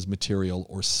someone else's material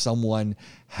or someone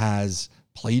has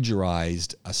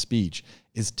plagiarized a speech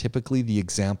is typically the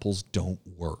examples don't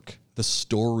work. The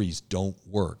stories don't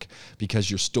work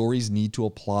because your stories need to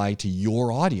apply to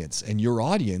your audience and your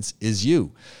audience is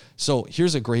you. So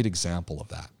here's a great example of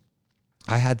that.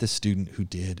 I had this student who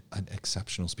did an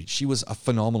exceptional speech. She was a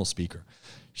phenomenal speaker.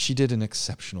 She did an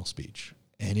exceptional speech,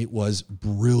 and it was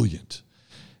brilliant.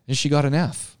 And she got an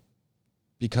F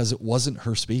because it wasn't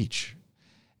her speech.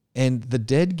 And the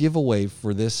dead giveaway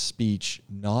for this speech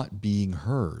not being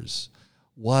hers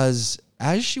was,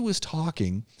 as she was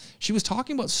talking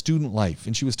about student life,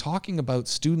 and she was talking about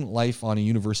student life on a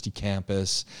university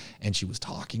campus, and she was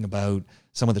talking about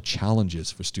some of the challenges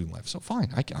for student life. So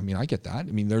fine, I mean, I get that. I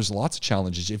mean, there's lots of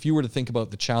challenges. If you were to think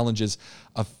about the challenges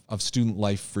of student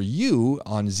life for you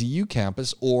on ZU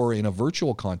campus or in a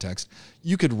virtual context,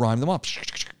 you could rhyme them up.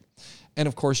 And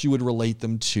of course, you would relate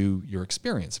them to your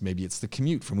experience. Maybe it's the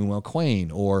commute from Quain,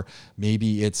 or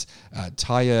maybe it's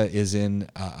Taya is in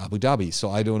Abu Dhabi. So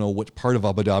I don't know what part of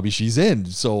Abu Dhabi she's in.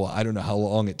 So I don't know how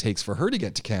long it takes for her to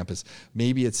get to campus.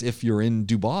 Maybe it's if you're in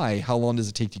Dubai, how long does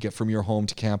it take to get from your home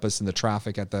to campus and the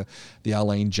traffic at the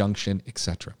Al Ain Junction,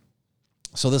 etc.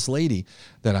 So this lady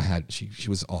that I had, she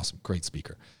was awesome, great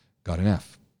speaker, got an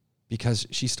F. Because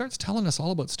she starts telling us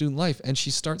all about student life, and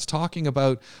she starts talking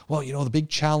about, well, the big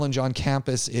challenge on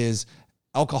campus is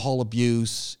alcohol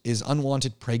abuse, is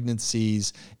unwanted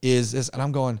pregnancies, is this. And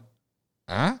I'm going,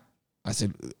 I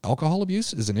said, alcohol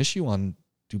abuse is an issue on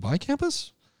Dubai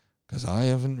campus? Because I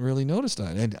haven't really noticed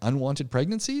that. And unwanted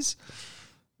pregnancies?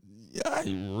 Yeah,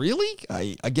 really?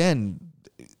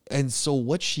 And so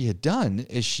what she had done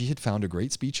is she had found a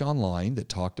great speech online that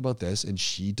talked about this, and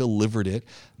she delivered it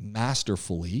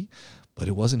masterfully, but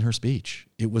it wasn't her speech.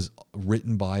 It was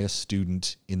written by a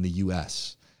student in the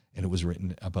US, and it was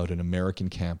written about an American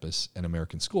campus and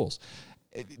American schools.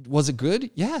 Was it good?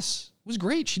 Yes, it was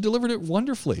great. She delivered it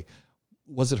wonderfully.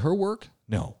 Was it her work?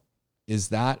 No. Is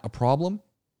that a problem?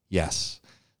 Yes.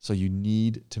 So you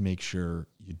need to make sure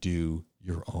you do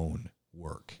your own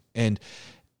work. And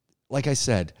like I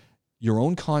said, your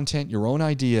own content, your own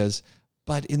ideas,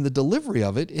 but in the delivery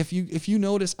of it, if you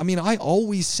notice, I mean, I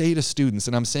always say to students,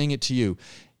 and I'm saying it to you,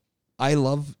 I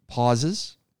love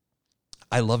pauses.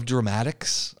 I love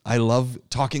dramatics. I love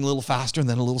talking a little faster and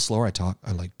then a little slower.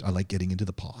 I like getting into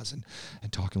the pause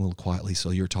and talking a little quietly, so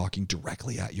you're talking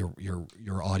directly at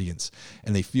your audience,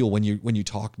 and they feel when you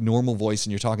talk normal voice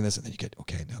and you're talking this, and then you get,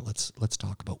 okay, now let's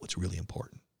talk about what's really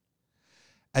important.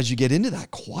 As you get into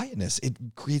that quietness, it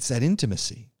creates that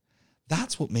intimacy.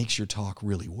 That's what makes your talk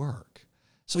really work.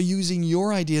 So using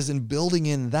your ideas and building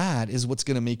in that is what's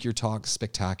going to make your talk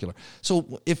spectacular.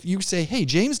 So if you say, hey,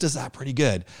 James does that pretty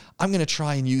good, I'm going to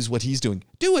try and use what he's doing.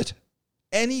 Do it.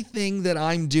 Anything that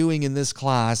I'm doing in this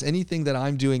class, anything that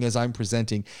I'm doing as I'm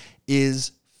presenting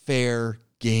is fair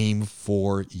game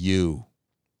for you.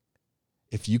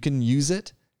 If you can use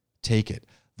it, take it.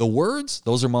 The words,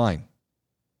 those are mine.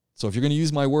 So if you're going to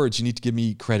use my words, you need to give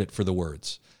me credit for the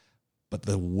words. But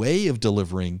the way of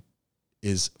delivering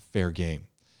is fair game.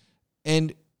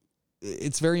 And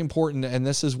it's very important, and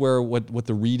this is where what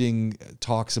the reading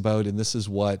talks about, and this is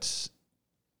what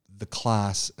the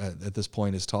class at this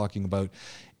point is talking about,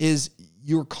 is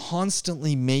you're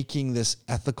constantly making this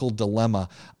ethical dilemma,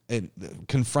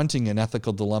 confronting an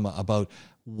ethical dilemma about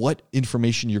what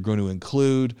information you're going to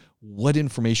include, what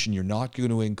information you're not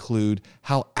going to include,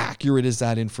 how accurate is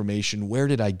that information, where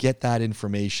did I get that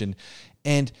information,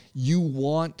 and you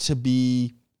want to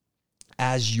be,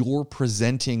 as you're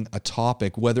presenting a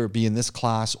topic, whether it be in this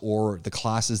class or the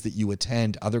classes that you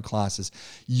attend, other classes,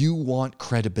 you want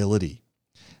credibility.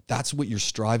 That's what you're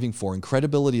striving for. And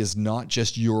credibility is not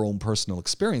just your own personal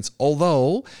experience,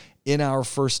 although in our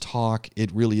first talk,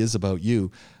 it really is about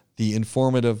you. The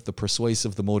informative, the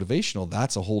persuasive, the motivational,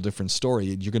 that's a whole different story.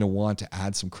 You're going to want to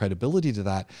add some credibility to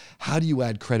that. How do you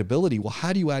add credibility? Well,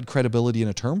 how do you add credibility in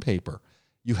a term paper?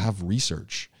 You have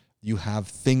research. You have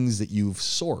things that you've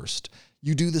sourced.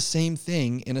 You do the same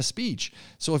thing in a speech.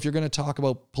 So if you're going to talk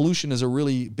about pollution as a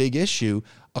really big issue,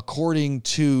 according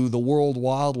to the World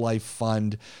Wildlife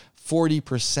Fund,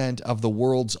 40% of the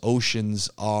world's oceans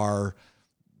are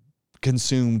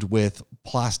consumed with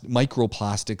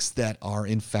microplastics that are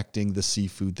infecting the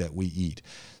seafood that we eat.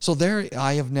 So there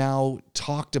I have now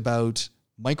talked about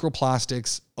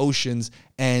microplastics, oceans,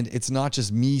 and it's not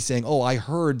just me saying, oh, I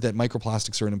heard that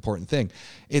microplastics are an important thing.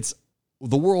 It's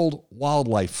the World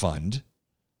Wildlife Fund,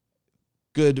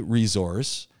 good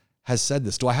resource, has said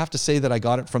this. Do I have to say that I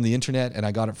got it from the internet and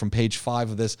I got it from page 5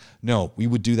 of this? No, we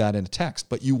would do that in a text,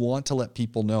 but you want to let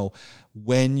people know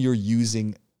when you're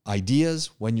using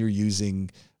ideas, when you're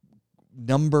using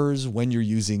numbers, when you're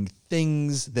using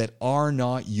things that are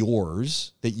not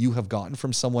yours, that you have gotten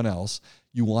from someone else,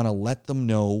 you want to let them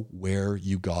know where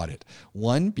you got it.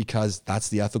 1, because that's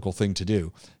the ethical thing to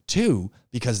do. 2,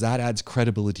 because that adds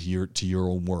credibility to your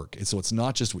own work. And so it's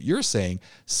not just what you're saying,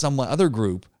 some other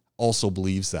group also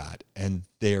believes that, and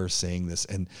they're saying this,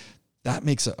 and that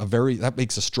makes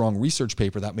a strong research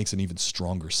paper. That makes an even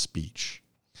stronger speech.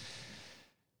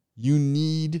 You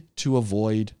need to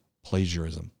avoid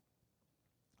plagiarism.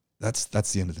 That's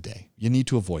the end of the day. You need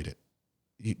to avoid it.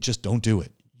 You just don't do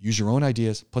it. Use your own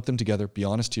ideas, put them together, be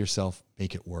honest to yourself,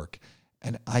 make it work.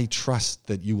 And I trust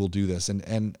that you will do this.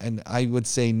 And I would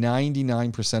say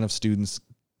 99% of students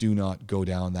do not go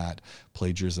down that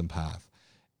plagiarism path.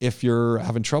 If you're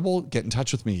having trouble, get in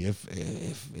touch with me.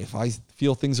 If I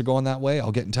feel things are going that way,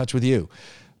 I'll get in touch with you.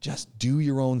 Just do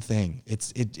your own thing.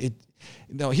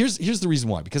 Now, here's the reason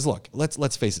why. Because look,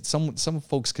 let's face it. Some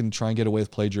folks can try and get away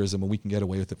with plagiarism, and we can get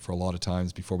away with it for a lot of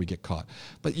times before we get caught.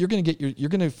 But you're going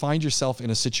to find yourself in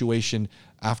a situation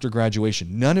after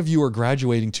graduation. None of you are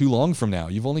graduating too long from now.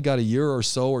 You've only got a year or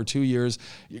so, or 2 years.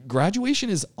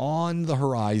 Graduation is on the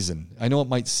horizon. I know it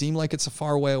might seem like it's a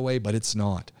far way away, but it's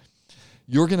not.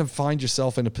 You're going to find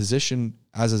yourself in a position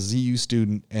as a ZU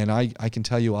student, and I can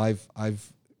tell you, I've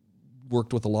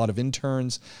worked with a lot of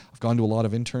interns. I've gone to a lot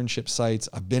of internship sites.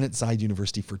 I've been at Zide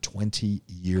University for 20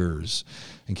 years,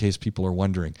 in case people are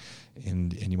wondering.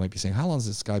 And you might be saying, how long has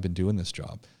this guy been doing this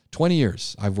job? 20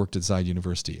 years I've worked at Zide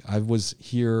University. I was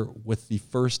here with the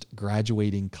first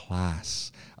graduating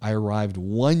class. I arrived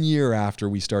 1 year after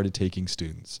we started taking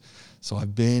students. So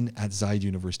I've been at Zide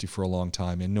University for a long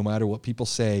time. And no matter what people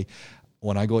say,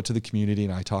 when I go out to the community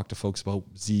and I talk to folks about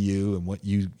ZU and what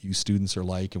you students are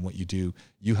like and what you do,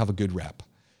 you have a good rep.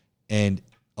 And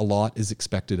a lot is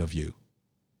expected of you.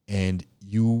 And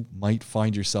you might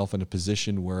find yourself in a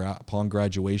position where upon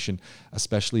graduation,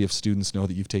 especially if students know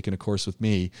that you've taken a course with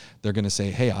me, they're going to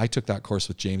say, hey, I took that course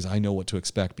with James. I know what to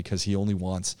expect because he only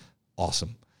wants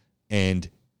awesome. And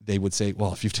they would say,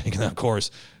 well, if you've taken that course,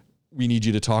 we need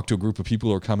you to talk to a group of people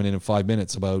who are coming in 5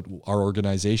 minutes about our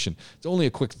organization. It's only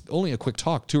a quick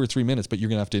talk, 2 or 3 minutes, but you're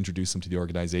going to have to introduce them to the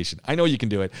organization. I know you can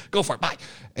do it. Go for it. Bye.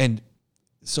 And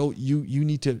so you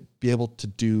need to be able to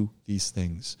do these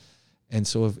things. And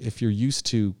so if you're used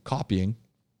to copying,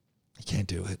 you can't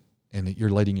do it. And you're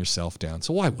letting yourself down.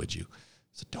 So why would you?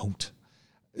 So don't.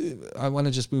 I want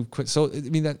to just move quick. So, I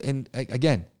mean, that, and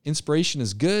again, inspiration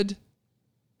is good,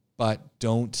 but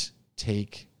don't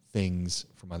take things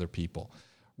from other people.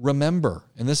 Remember,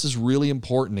 and this is really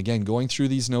important, again, going through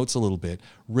these notes a little bit,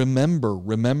 remember,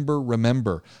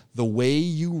 the way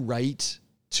you write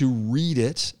to read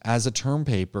it as a term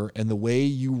paper and the way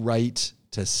you write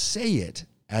to say it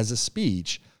as a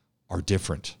speech are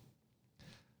different.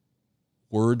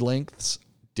 Word lengths,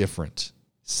 different.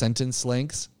 Sentence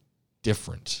lengths,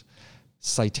 different.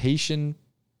 Citation,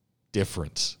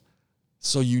 different.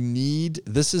 So you need,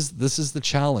 this is the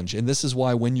challenge. And this is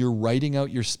why when you're writing out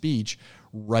your speech,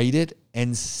 write it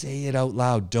and say it out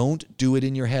loud. Don't do it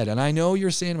in your head. And I know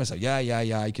you're saying to myself, yeah,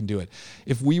 I can do it.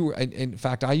 If we were, in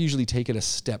fact, I usually take it a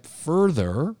step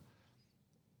further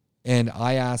and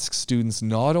I ask students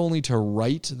not only to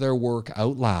write their work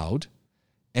out loud,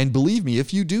 and believe me,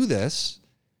 if you do this,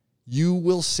 you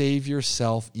will save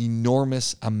yourself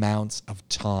enormous amounts of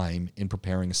time in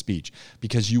preparing a speech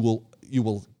because you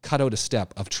will cut out a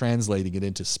step of translating it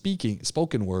into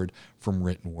spoken word from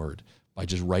written word by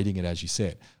just writing it as you say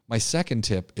it. My second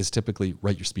tip is typically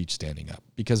write your speech standing up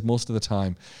because most of the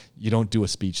time you don't do a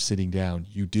speech sitting down,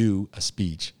 you do a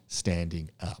speech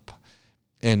standing up.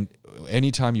 And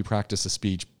anytime you practice a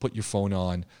speech, put your phone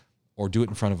on or do it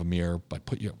in front of a mirror, but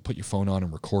put your phone on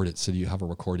and record it so that you have a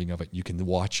recording of it. You can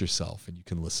watch yourself and you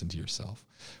can listen to yourself.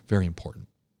 Very important.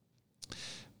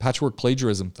 Patchwork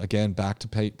plagiarism, again, back to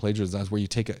plagiarism. That's where you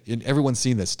and everyone's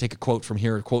seen this, take a quote from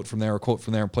here, a quote from there, a quote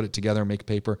from there, and put it together and make a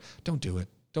paper. Don't do it.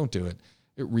 Don't do it.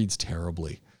 It reads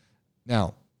terribly.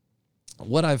 Now,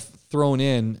 what I've thrown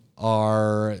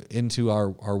into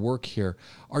our work here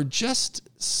are just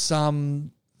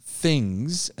some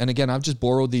things. And again, I've just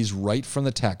borrowed these right from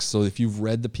the text. So if you've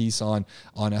read the piece on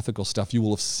ethical stuff, you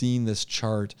will have seen this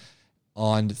chart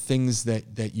on things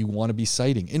that you want to be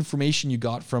citing. Information you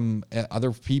got from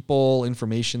other people,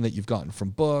 information that you've gotten from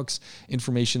books,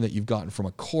 information that you've gotten from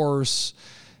a course.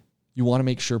 You want to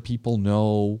make sure people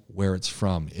know where it's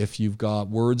from. If you've got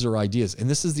words or ideas, and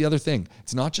this is the other thing,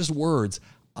 it's not just words,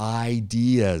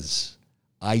 ideas.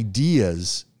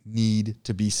 Ideas need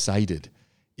to be cited.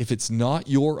 If it's not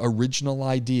your original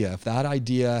idea, if that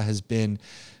idea has been,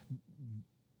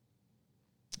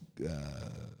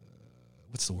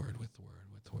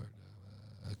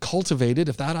 cultivated,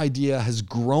 if that idea has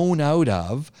grown out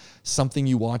of something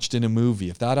you watched in a movie,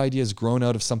 if that idea has grown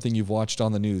out of something you've watched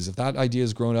on the news, if that idea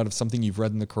has grown out of something you've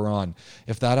read in the Quran,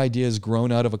 if that idea has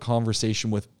grown out of a conversation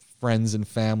with friends and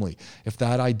family, if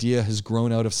that idea has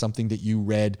grown out of something that you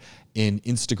read in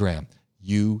Instagram,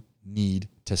 you need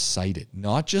to cite it.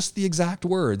 Not just the exact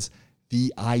words,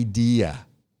 the idea.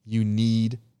 You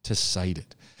need to cite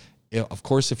it. Of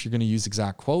course, if you're going to use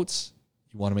exact quotes,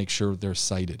 you want to make sure they're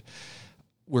cited.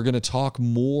 We're going to talk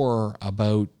more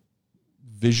about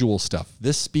visual stuff.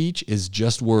 This speech is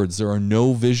just words. There are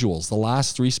no visuals. The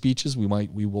last 3 speeches, we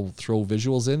will throw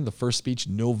visuals in. The first speech,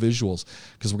 no visuals,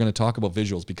 because we're going to talk about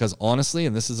visuals. Because honestly,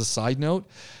 and this is a side note,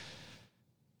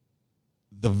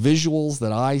 the visuals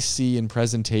that I see in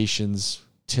presentations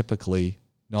typically,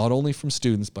 not only from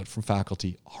students, but from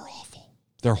faculty, are awful.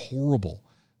 They're horrible.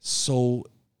 So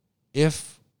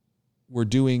if we're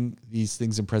doing these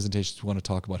things in presentations, we want to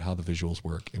talk about how the visuals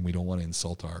work, and we don't want to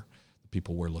insult the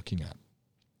people we're looking at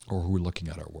or who are looking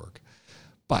at our work.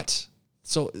 But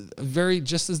so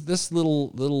just as this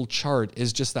little chart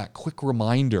is just that quick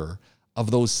reminder of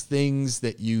those things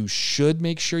that you should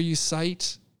make sure you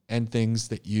cite and things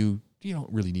that you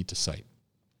don't really need to cite.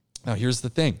 Now, here's the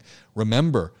thing.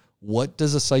 Remember, what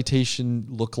does a citation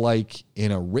look like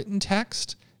in a written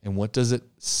text, and what does it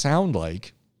sound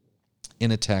like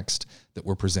in a text that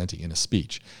we're presenting in a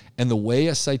speech? And the way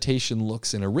a citation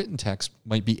looks in a written text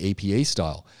might be APA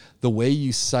style. The way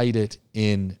you cite it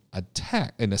in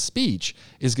a speech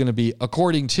is going to be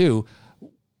according to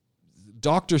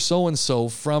Dr. So-and-so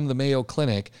from the Mayo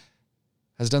Clinic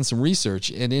has done some research,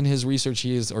 and in his research,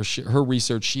 her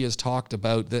research, she has talked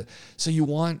about that. So you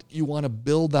want to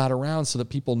build that around so that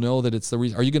people know that it's the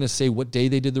research. Are you going to say what day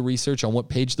they did the research, on what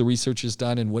page the research is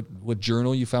done, and what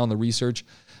journal you found the research?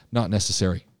 Not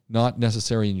necessary. Not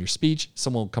necessary in your speech.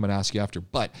 Someone will come and ask you after,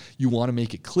 but you want to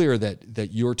make it clear that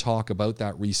your talk about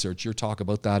that research, your talk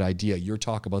about that idea, your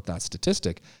talk about that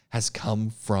statistic has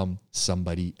come from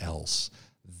somebody else.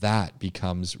 That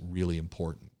becomes really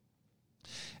important.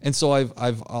 And so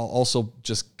I'll also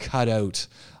just cut out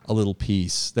a little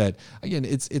piece that, again,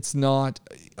 it's not,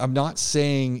 I'm not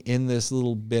saying in this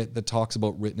little bit that talks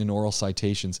about written and oral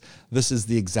citations, this is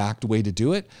the exact way to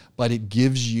do it, but it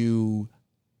gives you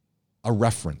a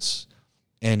reference.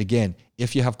 And again,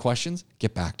 if you have questions,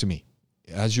 get back to me.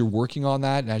 As you're working on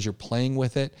that and as you're playing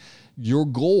with it, your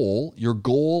goal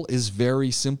is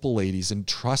very simple, ladies, and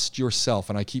trust yourself.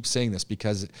 And I keep saying this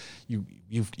because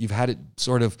you've had it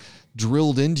sort of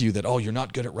drilled into you that, oh, you're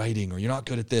not good at writing, or you're not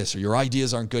good at this, or your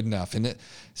ideas aren't good enough. And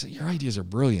so your ideas are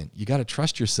brilliant. You got to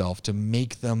trust yourself to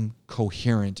make them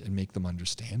coherent and make them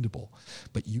understandable.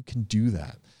 But you can do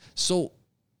that. So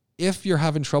if you're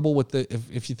having trouble with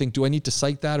if you think, do I need to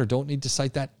cite that or don't need to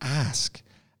cite that, ask.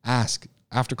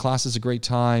 After class is a great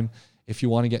time. If you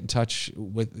want to get in touch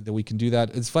with that, we can do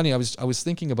that. It's funny. I was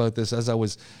thinking about this as I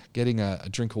was getting a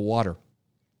drink of water,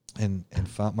 and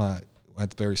Fatma at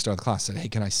the very start of the class said, "Hey,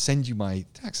 can I send you my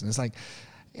text?" And it's like,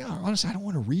 honestly, I don't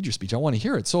want to read your speech. I want to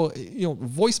hear it. So,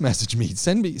 voice message me.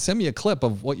 Send me a clip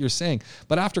of what you're saying.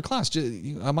 But after class,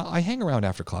 I hang around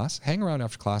after class. And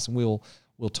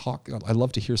we'll talk. I'd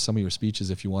love to hear some of your speeches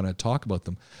if you want to talk about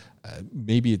them.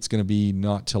 Maybe it's going to be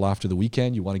not till after the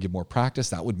weekend. You want to get more practice.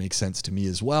 That would make sense to me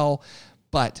as well.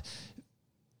 But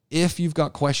if you've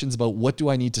got questions about what do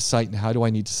I need to cite and how do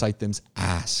I need to cite them,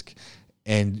 ask.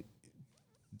 And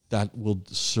that will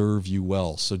serve you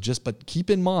well. So but keep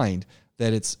in mind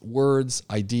that it's words,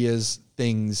 ideas,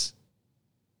 things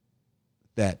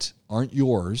that aren't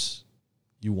yours.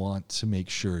 You want to make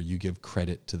sure you give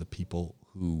credit to the people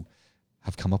who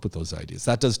have come up with those ideas.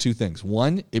 That does 2 things.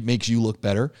 1, it makes you look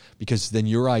better because then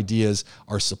your ideas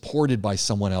are supported by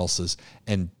someone else's.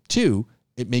 And 2,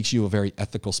 it makes you a very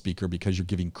ethical speaker because you're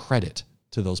giving credit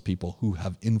to those people who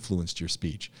have influenced your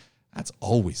speech. That's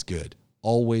always good.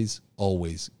 Always,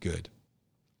 always good.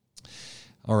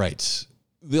 All right.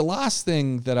 The last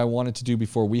thing that I wanted to do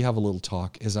before we have a little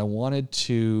talk is I wanted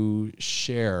to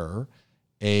share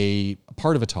a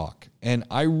part of a talk. And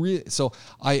I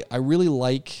really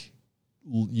like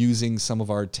using some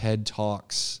of our TED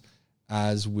Talks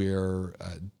as we're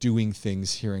doing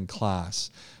things here in class,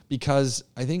 because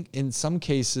I think in some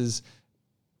cases,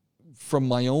 from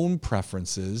my own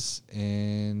preferences,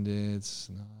 and it's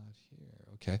not here,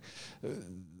 okay,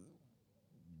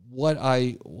 what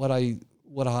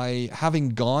I having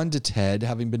gone to TED,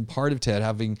 having been part of TED,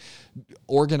 having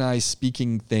organized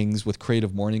speaking things with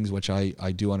Creative Mornings, which I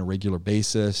do on a regular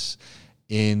basis,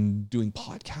 in doing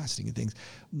podcasting and things,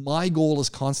 my goal has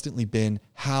constantly been,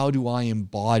 how do I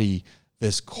embody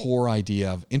this core idea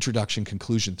of introduction,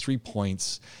 conclusion, 3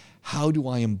 points? How do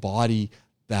I embody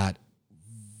that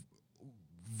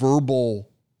verbal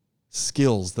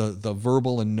skills, the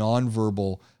verbal and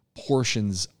nonverbal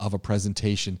portions of a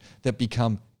presentation that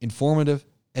become informative,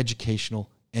 educational,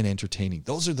 and entertaining?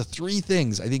 Those are the 3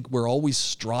 things I think we're always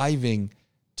striving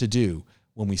to do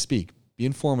when we speak. Be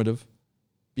informative,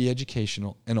 be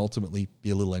educational, and ultimately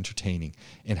be a little entertaining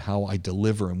in how I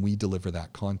deliver and we deliver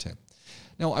that content.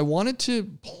 Now, I wanted to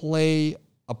play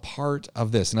a part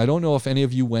of this, and I don't know if any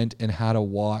of you went and had a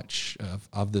watch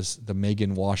of this, the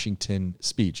Megan Washington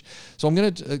speech. So I'm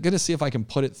gonna see if I can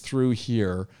put it through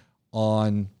here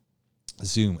on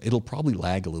Zoom. It'll probably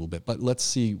lag a little bit, but let's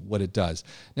see what it does.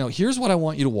 Now, here's what I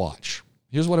want you to watch.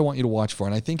 Here's what I want you to watch for,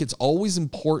 and I think it's always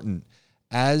important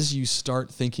as you start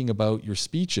thinking about your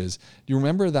speeches. Do you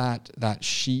remember that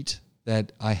sheet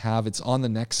that I have? It's on the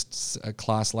next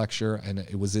class lecture, and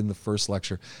it was in the first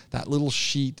lecture. That little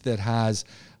sheet that has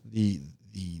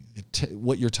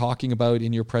what you're talking about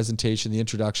in your presentation, the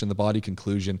introduction, the body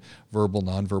conclusion, verbal,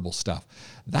 nonverbal stuff.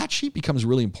 That sheet becomes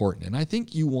really important, and I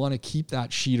think you want to keep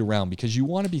that sheet around because you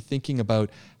want to be thinking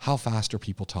about how fast are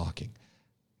people talking?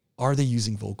 Are they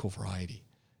using vocal variety?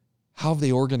 How have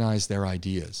they organized their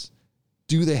ideas?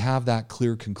 Do they have that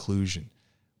clear conclusion?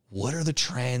 What are the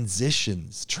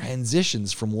transitions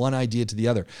from one idea to the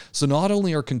other? So not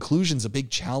only are conclusions a big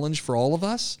challenge for all of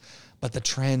us, but the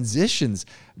transitions,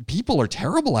 people are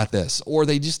terrible at this, or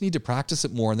they just need to practice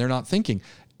it more and they're not thinking.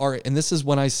 And this is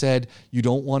when I said, you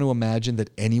don't want to imagine that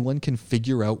anyone can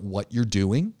figure out what you're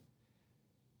doing.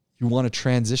 You want to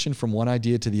transition from one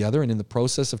idea to the other. And in the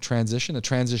process of transition, a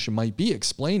transition might be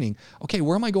explaining, okay,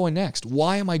 where am I going next?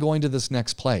 Why am I going to this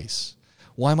next place?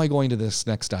 Why am I going to this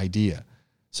next idea?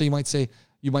 So you might say,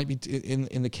 you might be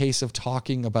in the case of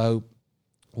talking about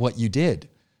what you did.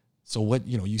 So what,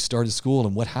 you started school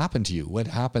and what happened to you? What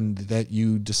happened that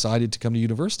you decided to come to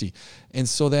university? And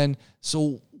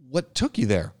so what took you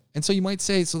there? And so you might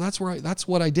say, so that's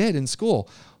what I did in school.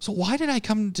 So why did I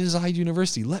come to Zayed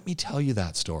University? Let me tell you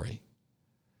that story.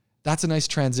 That's a nice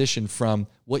transition from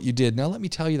what you did. Now let me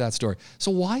tell you that story.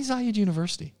 So why Zayed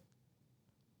University?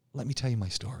 Let me tell you my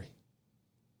story.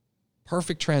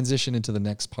 Perfect transition into the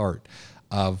next part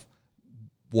of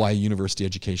why university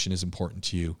education is important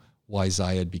to you, why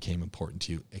Zayed became important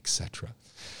to you, etc.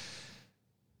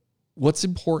 What's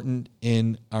important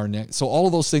in our next, so all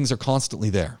of those things are constantly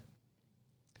there.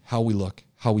 How we look,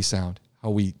 how we sound,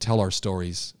 how we tell our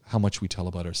stories, how much we tell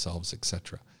about ourselves,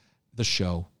 etc. The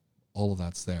show, all of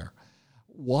that's there.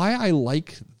 Why I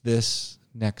like this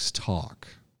next talk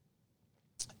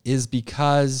is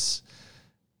because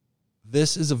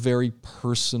this is a very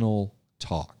personal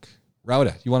talk.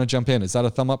 Rauda, you want to jump in? Is that a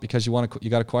thumb up because you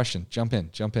got a question? Jump in.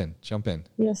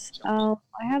 Yes. I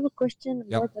have a question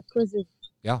about the quizzes.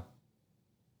 Yeah.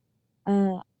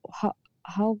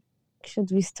 How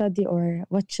should we study, or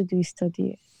what should we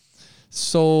study?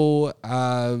 So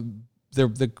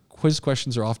the quiz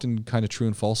questions are often kind of true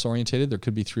and false orientated. There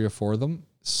could be 3 or 4 of them.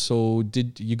 So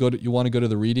you want to go to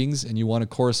the readings and you want to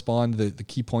correspond the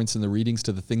key points in the readings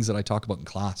to the things that I talk about in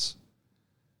class.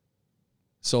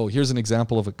 So here's an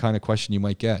example of a kind of question you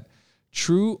might get.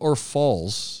 True or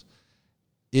false,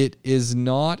 it is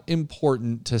not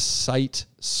important to cite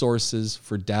sources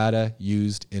for data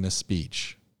used in a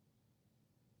speech.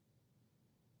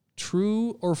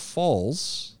 True or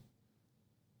false,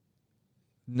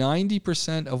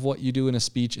 90% of what you do in a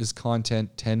speech is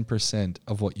content, 10%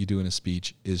 of what you do in a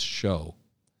speech is show.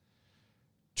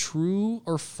 True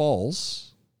or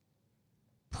false,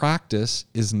 practice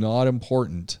is not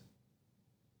important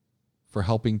for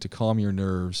helping to calm your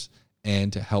nerves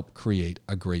and to help create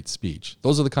a great speech.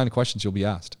 Those are the kind of questions you'll be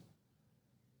asked.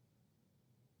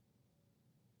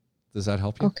 Does that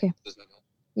help you? Okay.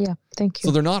 Yeah, thank you.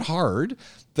 So they're not hard.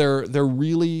 They're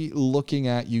really looking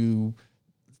at you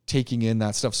taking in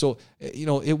that stuff. So,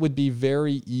 it would be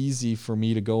very easy for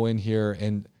me to go in here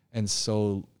and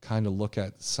so kind of look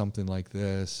at something like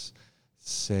this,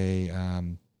 say,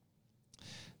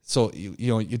 so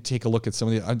you take a look at some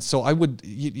of the. So I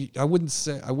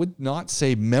would not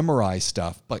say memorize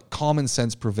stuff, but common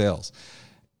sense prevails.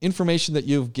 Information that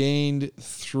you've gained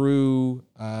through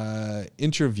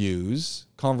interviews,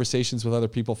 conversations with other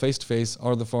people face to face,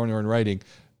 or the phone or in writing,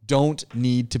 don't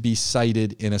need to be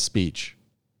cited in a speech.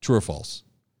 True or false?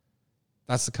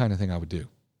 That's the kind of thing I would do.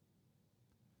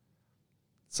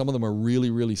 Some of them are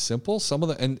really, really simple. Some of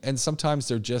them, and sometimes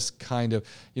they're just kind of,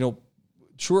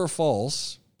 true or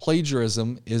false.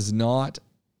 Plagiarism is not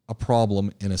a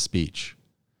problem in a speech.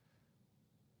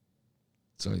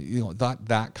 So,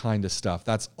 that kind of stuff,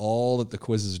 that's all that the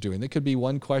quizzes are doing. It could be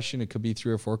one question. It could be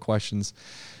 3 or 4 questions.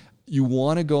 You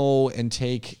want to go and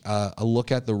take a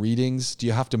look at the readings. Do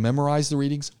you have to memorize the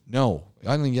readings? No.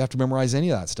 I don't think you have to memorize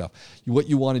any of that stuff. What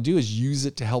you want to do is use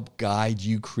it to help guide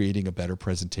you creating a better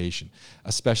presentation,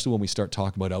 especially when we start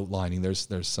talking about outlining. There's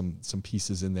some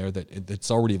pieces in there that's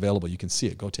already available. You can see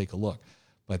it. Go take a look.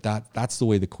 But that's the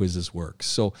way the quizzes work.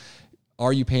 So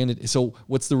Are you paying it? So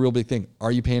what's the real big thing?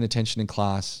 Are you paying attention in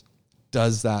class?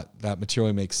 Does that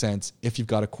material make sense? If you've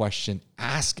got a question,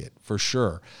 ask it for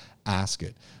sure. Ask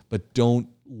it, but don't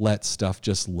let stuff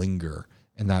just linger.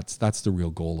 And that's the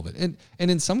real goal of it.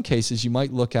 And in some cases, you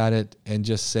might look at it and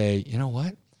just say, you know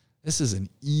what? This is an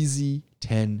easy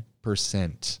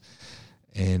 10%.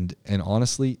 And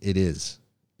honestly, it is.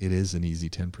 It is an easy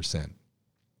 10%.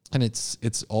 And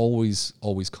it's always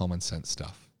common sense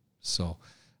stuff. So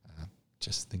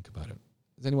just think about it.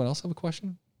 Does anyone else have a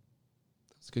question?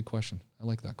 That's a good question. I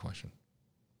like that question.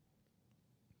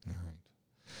 All right.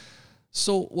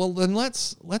 So, well, then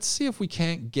let's see if we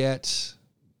can't get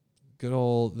good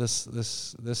old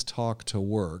this talk to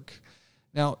work.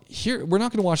 Now, here we're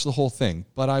not going to watch the whole thing,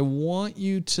 but I want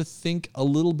you to think a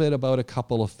little bit about a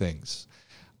couple of things.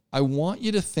 I want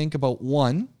you to think about,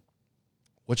 one,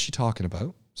 what's she talking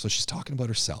about? So she's talking about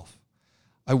herself.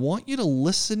 I want you to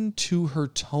listen to her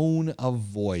tone of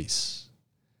voice.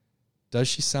 Does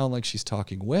she sound like she's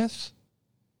talking with?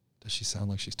 Does she sound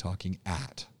like she's talking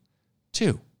at?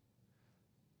 2,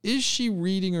 is she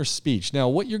reading her speech? Now,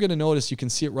 what you're going to notice, you can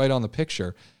see it right on the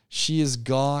picture. She has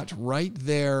got right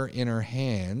there in her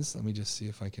hands. Let me just see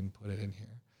if I can put it in here.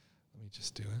 Let me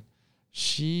just do it.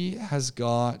 She has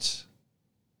got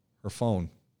her phone.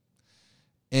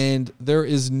 And there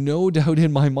is no doubt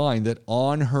in my mind that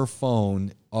on her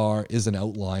phone is an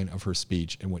outline of her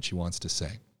speech and what she wants to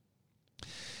say.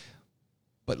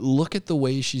 But look at the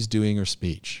way she's doing her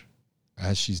speech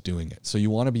as she's doing it. So you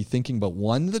want to be thinking about,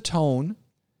 1, the tone,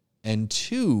 and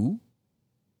 2,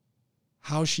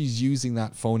 how she's using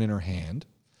that phone in her hand.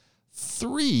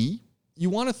 3, you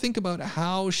want to think about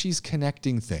how she's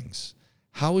connecting things.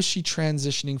 How is she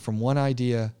transitioning from one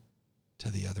idea to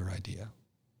the other idea?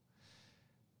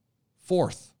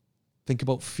 4th, think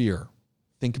about fear.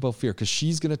 Think about fear, because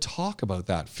she's going to talk about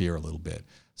that fear a little bit.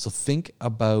 So think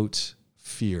about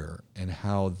fear and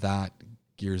how that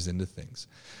gears into things.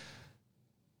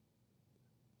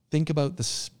 Think about the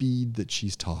speed that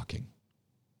she's talking.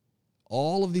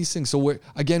 All of these things. So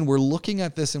we're looking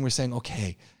at this and we're saying,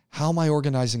 okay, how am I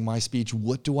organizing my speech?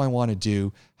 What do I want to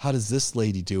do? How does this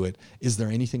lady do it? Is there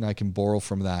anything I can borrow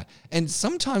from that? And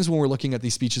sometimes when we're looking at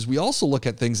these speeches, we also look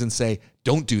at things and say,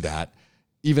 don't do that.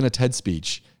 Even a TED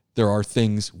speech, there are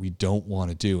things we don't want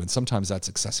to do. And sometimes that's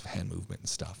excessive hand movement and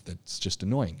stuff that's just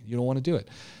annoying. You don't want to do it.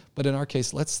 But in our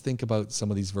case, let's think about some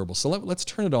of these verbals. So let's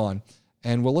turn it on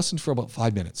and we'll listen for about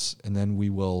 5 minutes. And then we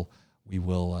will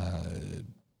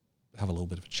have a little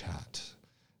bit of a chat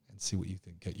and see what you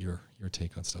think, get your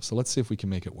take on stuff. So let's see if we can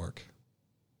make it work.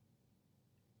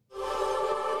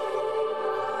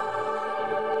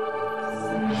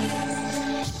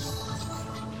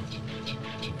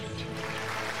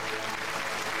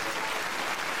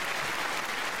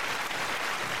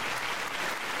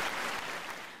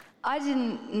 I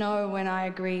didn't know when I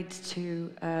agreed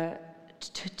to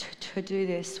do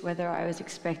this whether I was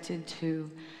expected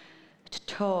to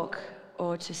talk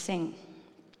or to sing.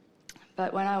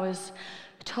 But when I was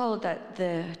told that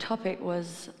the topic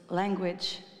was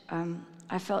language,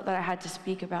 I felt that I had to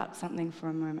speak about something for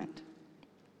a moment.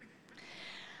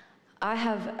 I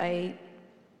have a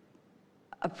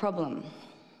problem.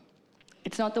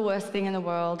 It's not the worst thing in the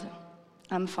world.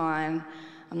 I'm fine.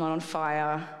 I'm not on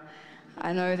fire.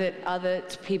 I know that other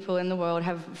people in the world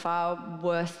have far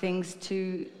worse things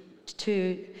to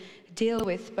deal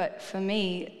with, but for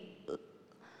me,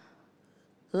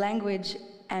 language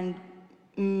and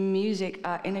music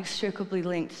are inextricably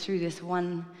linked through this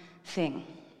one thing.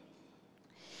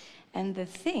 And the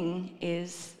thing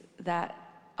is that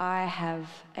I have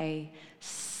a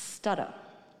stutter.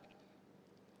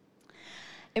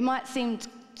 It might seem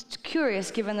curious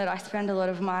given that I spend a lot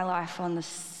of my life on the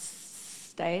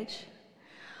stage.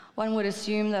 One would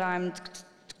assume that I'm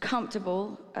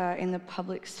comfortable in the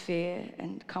public sphere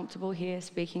and comfortable here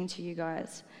speaking to you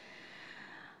guys.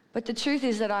 But the truth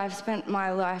is that I've spent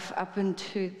my life up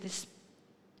until this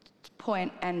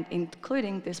point, and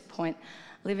including this point,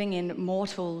 living in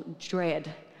mortal dread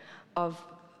of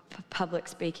public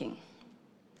speaking.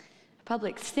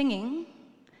 Public singing,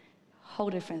 whole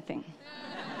different thing.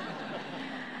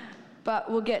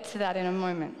 But we'll get to that in a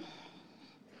moment.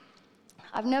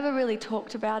 I've never really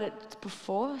talked about it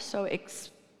before, so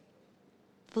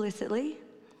explicitly.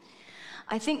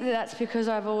 I think that that's because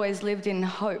I've always lived in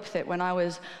hope that when I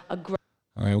was a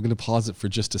All right, we're going to pause it for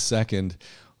just a second.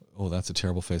 Oh, that's a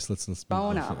terrible face. Let's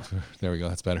grown up. There we go.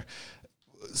 That's better.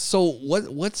 So what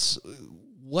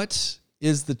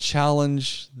is the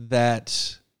challenge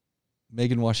that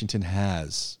Megan Washington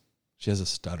has? She has a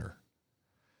stutter.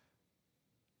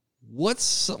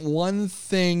 what's one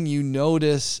thing you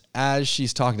notice as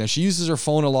she's talking? Now, she uses her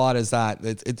phone a lot as that.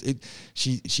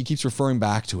 She keeps referring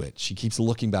back to it. She keeps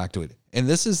looking back to it. And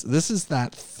this is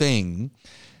that thing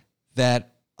that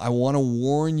I want to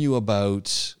warn you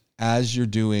about as you're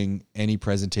doing any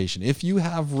presentation. If you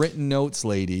have written notes,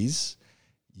 ladies,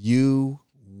 you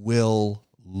will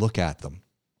look at them.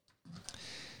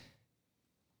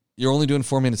 You're only doing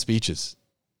 4-minute speeches.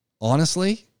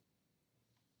 Honestly,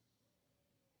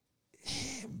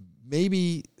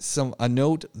 maybe a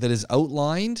note that is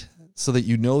outlined so that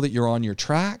you know that you're on your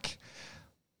track.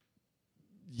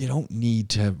 You don't need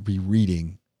to be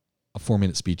reading a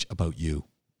 4-minute speech about you.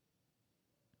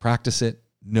 Practice it,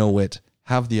 know it,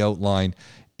 have the outline.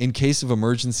 In case of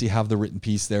emergency, have the written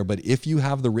piece there. But if you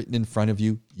have the written in front of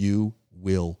you, you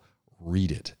will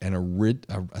read it. And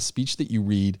a speech that you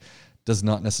read does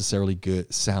not necessarily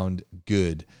sound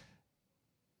good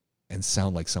and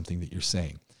sound like something that you're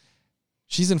saying.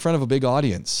 She's in front of a big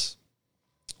audience.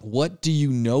 What do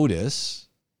you notice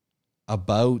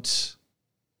about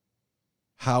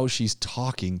how she's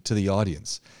talking to the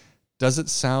audience? Does it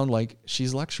sound like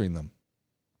she's lecturing them?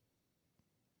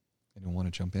 Anyone want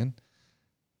to jump in?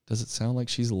 Does it sound like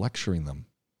she's lecturing them?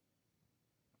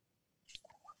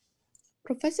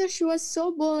 Professor, she was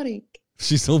so boring.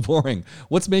 She's so boring.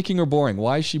 What's making her boring?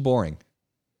 Why is she boring?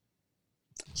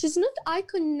 She's not eye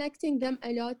connecting them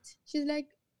a lot. She's like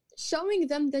showing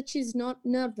them that she's not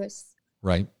nervous.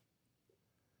 Right.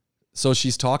 So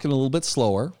she's talking a little bit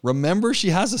slower. Remember, she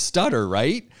has a stutter,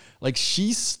 right? Like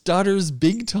she stutters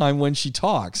big time when she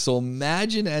talks. So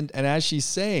imagine, and as she's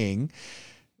saying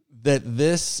that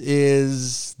this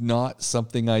is not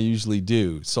something I usually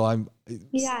do. So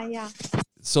Yeah.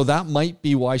 So that might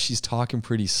be why she's talking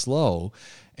pretty slow.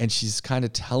 And she's kind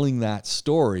of telling that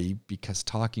story because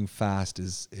talking fast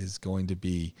is going to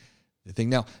be the thing.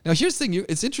 Now here's the thing.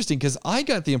 It's interesting because I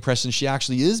got the impression she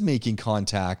actually is making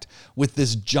contact with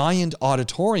this giant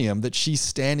auditorium that she's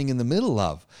standing in the middle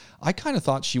of. I kind of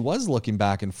thought she was looking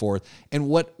back and forth. And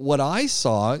what I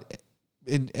saw,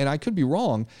 and I could be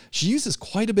wrong, she uses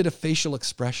quite a bit of facial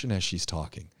expression as she's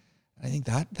talking. I think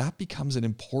that becomes an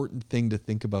important thing to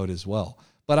think about as well.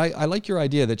 But I like your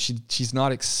idea that she's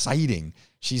not exciting.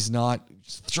 She's not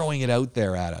throwing it out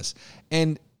there at us.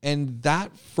 And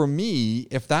that, for me,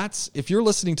 if you're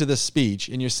listening to this speech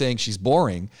and you're saying she's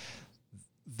boring,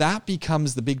 that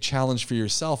becomes the big challenge for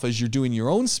yourself as you're doing your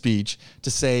own speech to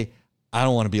say, I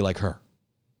don't want to be like her.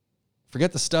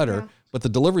 Forget the stutter, but the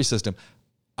delivery system.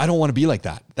 I don't want to be like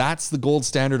that. That's the gold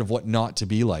standard of what not to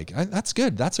be like. That's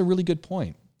good. That's a really good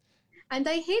point. And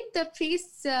I hate the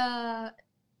face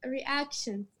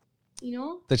reaction,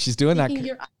 that she's doing that.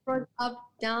 Your eyebrows up,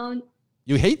 down.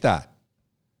 You hate that.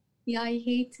 Yeah, I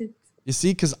hate it. You see,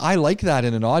 because I like that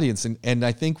in an audience. And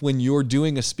I think when you're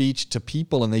doing a speech to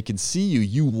people and they can see you,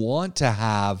 you want to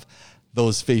have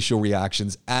those facial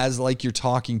reactions as like you're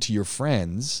talking to your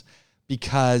friends,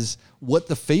 because what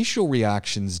the facial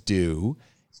reactions do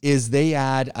is they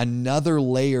add another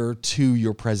layer to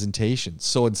your presentation.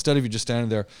 So instead of you just standing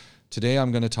there, today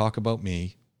I'm going to talk about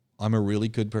me. I'm a really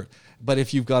good person. But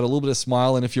if you've got a little bit of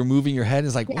smile and if you're moving your head,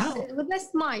 it's like, wow. With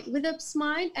a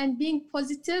smile and being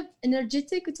positive,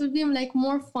 energetic, it will be like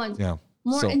more fun. Yeah.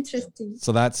 More interesting.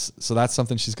 So that's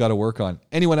something she's got to work on.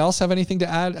 Anyone else have anything to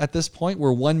add at this point?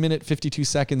 We're 1 minute, 52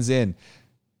 seconds in.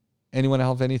 Anyone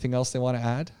have anything else they want to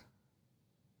add?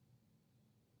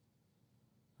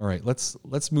 All right,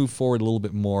 let's move forward a little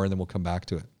bit more and then we'll come back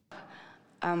to it.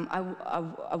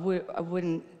 I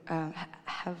wouldn't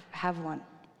have one.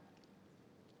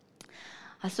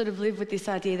 I sort of live with this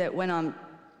idea that when I'm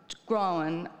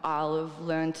grown, I'll have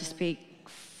learned to speak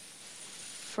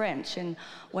French, and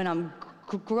when I'm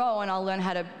grown, I'll learn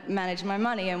how to manage my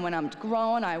money, and when I'm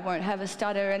grown, I won't have a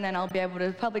stutter, and then I'll be able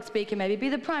to public speak and maybe be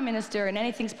the Prime Minister, and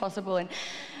anything's possible, and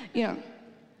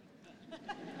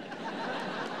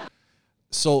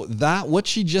So what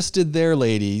she just did there,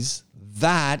 ladies,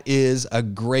 that is a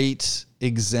great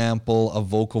example of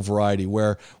vocal variety,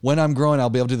 where when I'm growing,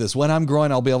 I'll be able to do this. When I'm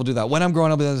growing, I'll be able to do that. When I'm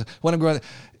growing, I'll be able to do this. When I'm growing.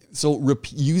 So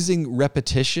using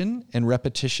repetition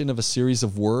of a series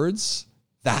of words,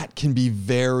 that can be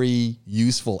very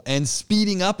useful. And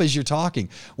speeding up as you're talking.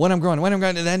 When I'm growing,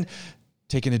 and then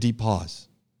taking a deep pause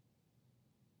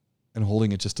and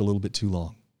holding it just a little bit too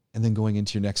long. And then going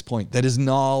into your next point that is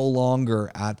no longer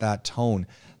at that tone.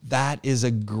 That is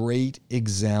a great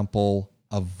example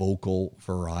of vocal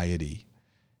variety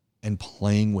and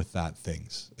playing with that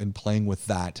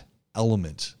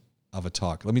element of a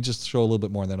talk. Let me just show a little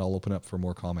bit more and then I'll open up for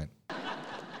more comment.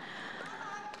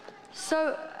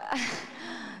 So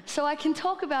I can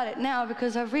talk about it now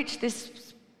because I've reached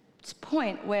this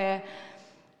point where,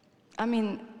 I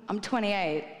mean, I'm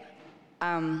 28.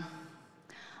 I'm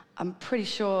pretty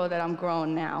sure that I'm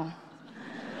grown now.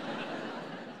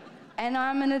 And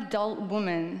I'm an adult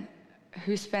woman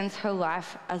who spends her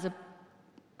life as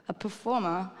a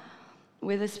performer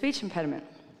with a speech impediment.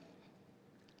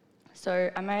 So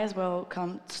I may as well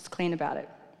come clean about it.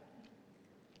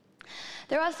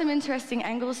 There are some interesting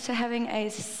angles to having a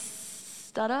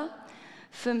stutter.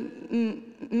 For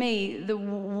me, the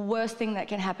worst thing that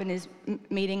can happen is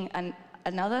meeting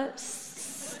another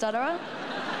stutterer.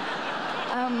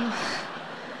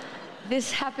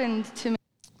 This happened to me.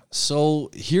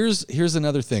 So here's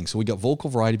another thing. So we got vocal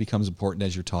variety becomes important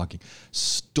as you're talking.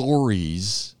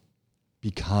 Stories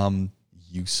become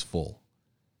useful.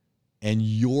 And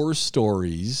your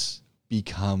stories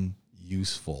become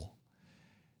useful.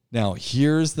 Now,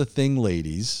 here's the thing,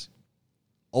 ladies.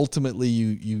 Ultimately,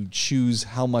 you choose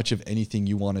how much of anything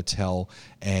you want to tell,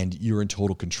 and you're in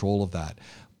total control of that.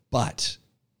 But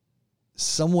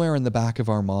somewhere in the back of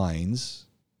our minds,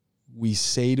 we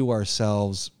say to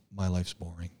ourselves, my life's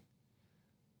boring.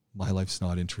 My life's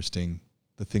not interesting.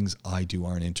 The things I do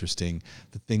aren't interesting.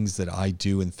 The things that I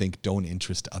do and think don't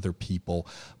interest other people.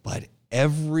 But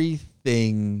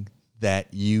everything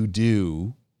that you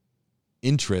do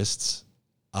interests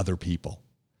other people.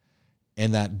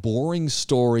 And that boring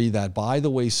story, that by the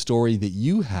way story that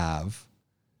you have,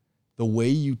 the way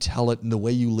you tell it and the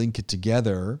way you link it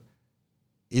together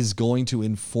is going to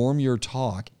inform your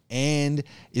talk and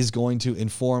is going to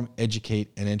inform,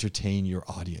 educate, and entertain your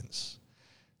audience.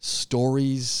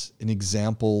 Stories and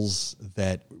examples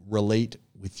that relate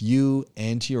with you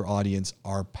and to your audience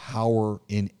are power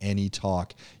in any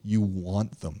talk. You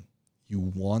want them. You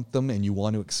want them, and you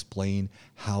want to explain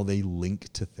how they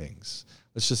link to things.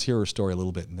 Let's just hear her story a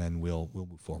little bit, and then we'll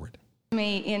move forward.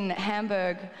 Me in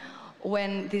Hamburg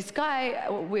when this guy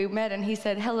we met, and he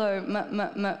said, hello,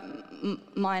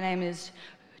 my name is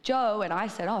Joe, and I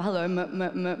said, oh, hello,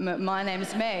 my name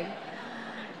is Meg.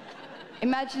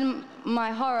 Imagine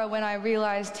my horror when I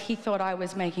realized he thought I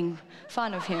was making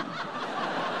fun of him.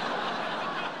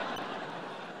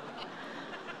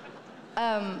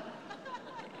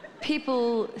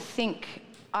 People think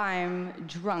I'm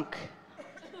drunk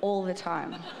all the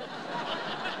time.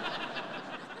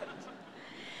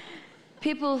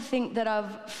 People think that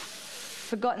I've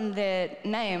forgotten their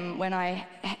name when I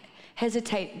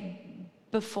hesitate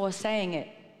before saying it.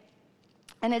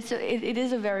 And it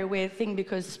is a very weird thing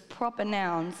because proper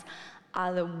nouns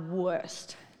are the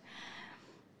worst.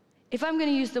 If I'm going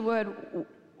to use the word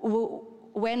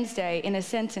Wednesday in a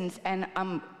sentence and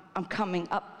I'm coming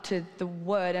up to the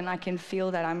word and I can feel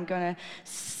that I'm going to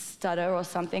stutter or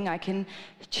something, I can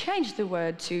change the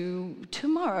word to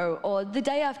tomorrow or the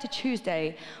day after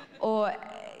Tuesday or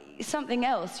something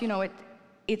else. You know,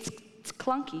 it's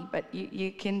clunky, but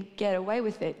you can get away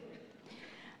with it.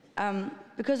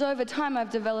 Because over time I've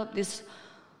developed this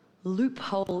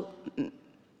loophole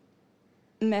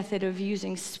method of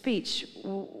using speech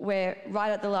where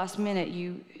right at the last minute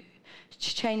you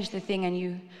change the thing and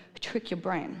you trick your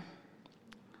brain.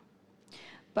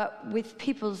 But with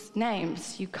people's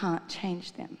names, you can't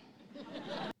change them.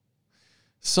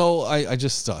 So I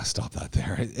just stop that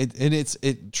there.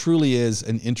 It truly is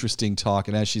an interesting talk.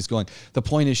 And as she's going, the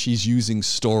point is she's using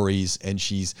stories and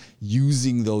she's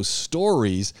using those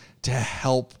stories to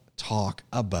help talk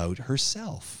about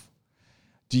herself.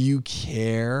 Do you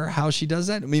care how she does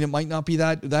that? I mean, it might not be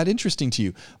that interesting to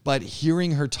you, but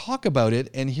hearing her talk about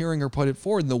it and hearing her put it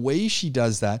forward and the way she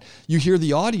does that, you hear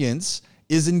the audience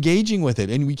is engaging with it.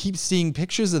 And we keep seeing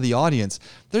pictures of the audience.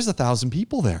 There's 1,000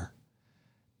 people there.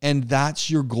 And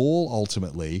that's your goal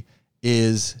ultimately,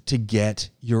 is to get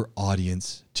your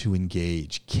audience to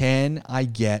engage. Can I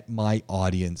get my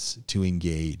audience to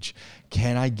engage?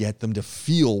 Can I get them to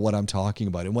feel what I'm talking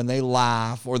about? And when they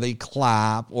laugh or they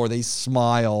clap or they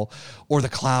smile or the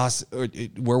class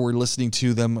where we're listening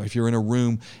to them, if you're in a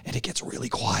room and it gets really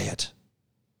quiet,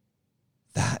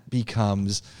 that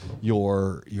becomes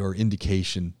your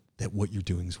indication that what you're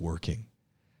doing is working.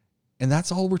 And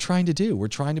that's all we're trying to do. We're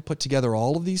trying to put together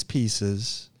all of these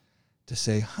pieces to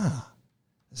say,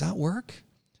 does that work?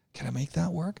 Can I make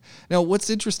that work? Now,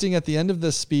 what's interesting at the end of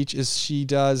the speech is she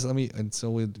does, and so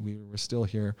we're still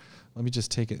here. Let me just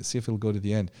take it, see if it'll go to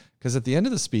the end. Because at the end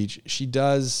of the speech, she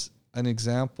does an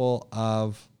example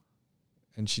of,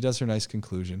 and she does her nice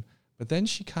conclusion, but then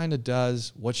she kind of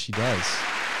does what she does.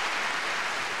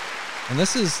 And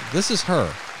this is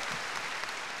her.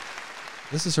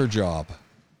 This is her job.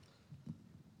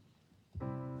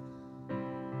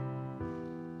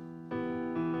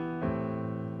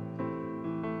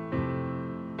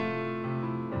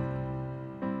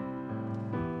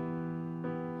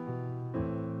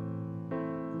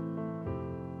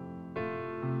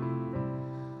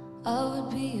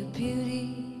 would be a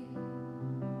beauty,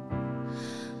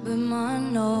 but my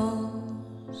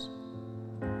nose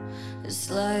is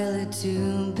slightly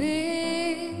too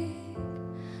big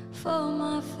for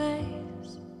my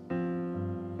face.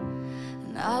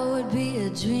 And I would be a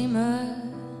dreamer,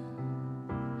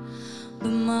 but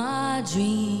my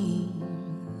dream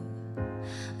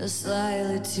is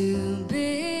slightly too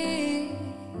big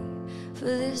for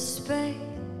this space.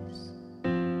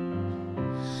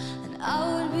 And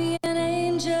I would be an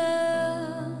angel,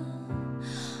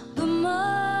 but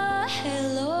my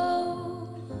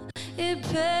halo, it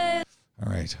pays.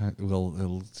 All right,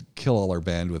 it'll kill all our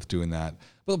bandwidth doing that.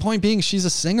 But the point being, she's a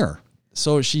singer.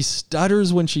 So she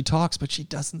stutters when she talks, but she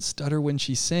doesn't stutter when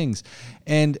she sings.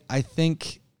 And I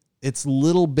think it's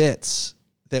little bits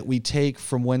that we take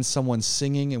from when someone's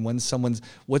singing and when someone's,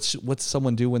 what's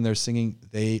someone do when they're singing?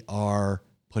 They are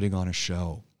putting on a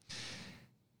show.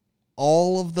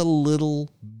 All of the little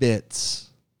bits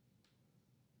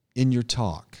in your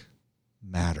talk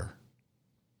matter.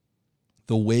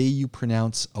 The way you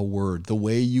pronounce a word, the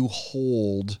way you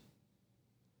hold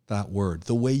that word,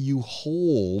 the way you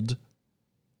hold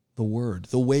the word,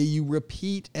 the way you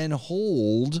repeat and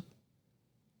hold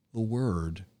the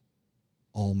word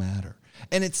all matter.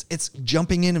 And it's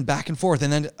jumping in and back and forth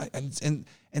and then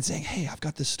and saying, hey, I've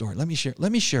got this story. Let me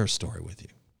share a story with you.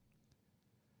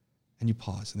 And you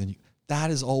pause and then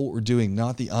that is all what we're doing,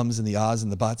 not the ums and the ahs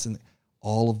and the buts, and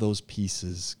all of those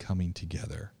pieces coming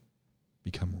together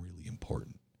become really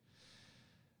important.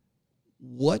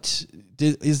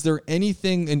 Is there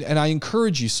anything, and I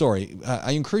encourage you,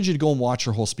 I encourage you to go and watch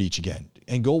her whole speech again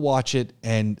and go watch it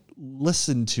and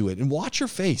listen to it and watch her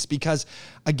face, because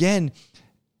again,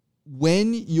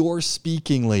 when you're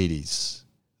speaking, ladies,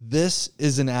 this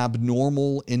is an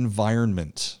abnormal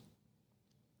environment.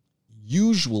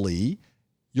 Usually,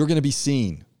 you're going to be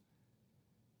seen.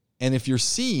 And if you're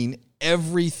seen,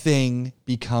 everything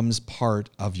becomes part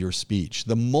of your speech.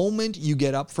 The moment you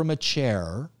get up from a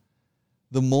chair,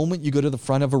 the moment you go to the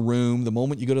front of a room, the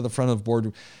moment you go to the front of a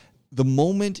boardroom, the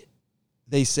moment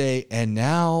they say, and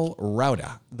now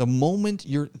Rauda, the moment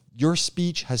your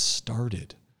speech has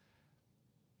started,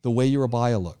 the way your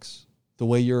abaya looks, the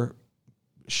way your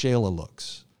shayla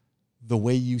looks, the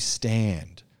way you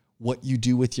stand, what you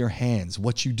do with your hands,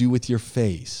 what you do with your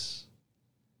face,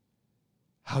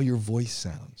 how your voice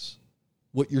sounds,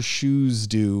 what your shoes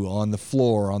do on the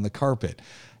floor, on the carpet.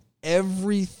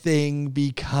 Everything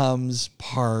becomes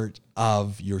part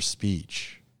of your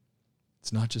speech.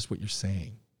 It's not just what you're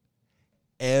saying.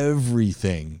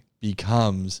 Everything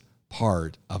becomes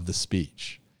part of the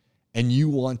speech. And you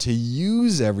want to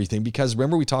use everything, because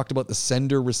remember we talked about the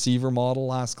sender-receiver model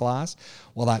last class?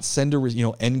 Well, that sender,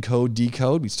 encode,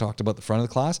 decode, we talked about the front of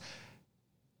the class.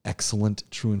 Excellent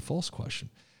true and false question.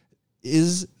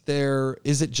 Is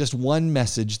it just one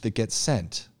message that gets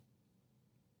sent?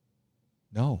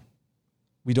 No.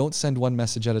 We don't send one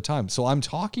message at a time. So I'm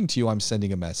talking to you, I'm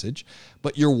sending a message,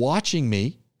 but you're watching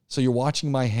me. So you're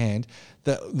watching my hand.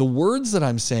 The words that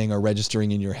I'm saying are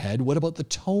registering in your head. What about the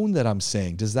tone that I'm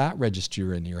saying? Does that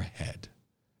register in your head?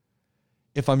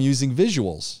 If I'm using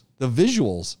visuals, the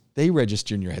visuals, they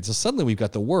register in your head. So suddenly we've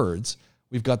got the words,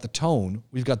 we've got the tone,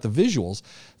 we've got the visuals,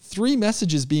 3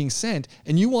 messages being sent,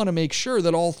 and you want to make sure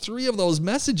that all 3 of those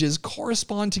messages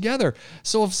correspond together.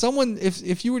 So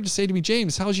if you were to say to me,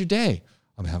 James, how's your day?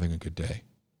 I'm having a good day.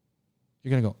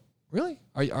 You're going to go, really?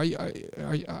 Are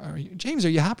you, James, are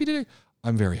you happy today?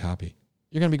 I'm very happy.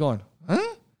 You're going to be going,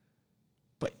 huh?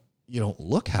 But you don't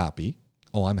look happy.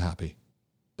 Oh, I'm happy.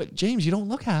 But James, you don't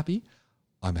look happy.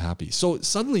 I'm happy. So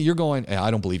suddenly you're going, hey, I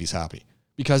don't believe he's happy,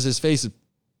 because his face is.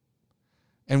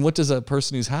 And what does a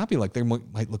person who's happy like? They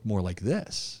might look more like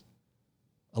this.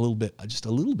 Just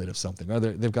a little bit of something. Or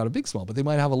they've got a big smile, but they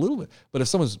might have a little bit. But if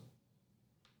someone's,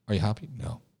 are you happy?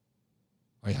 No.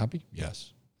 Are you happy?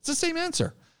 Yes. It's the same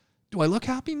answer. Do I look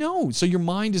happy? No. So your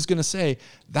mind is going to say,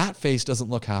 that face doesn't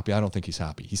look happy. I don't think he's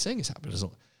happy. He's saying he's happy.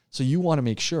 So you want to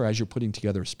make sure as you're putting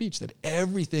together a speech that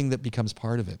everything that becomes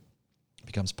part of it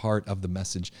becomes part of the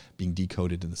message being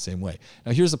decoded in the same way.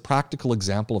 Now, here's a practical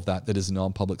example of that is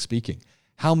non-public speaking.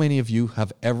 How many of you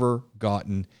have ever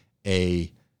gotten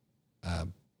a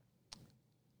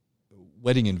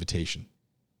wedding invitation?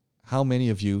 How many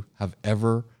of you have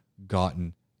ever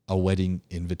gotten a wedding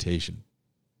invitation?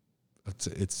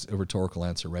 It's a rhetorical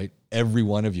answer, right? Every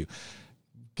one of you.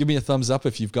 Give me a thumbs up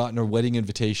if you've gotten a wedding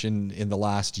invitation in the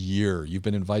last year. You've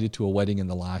been invited to a wedding in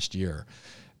the last year.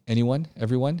 Anyone?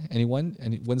 Everyone? Anyone?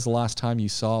 And when's the last time you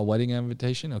saw a wedding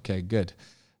invitation? Okay, good.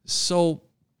 So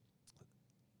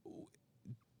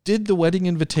did the wedding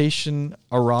invitation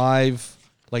arrive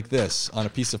like this on a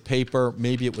piece of paper.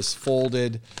 Maybe it was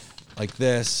folded like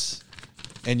this,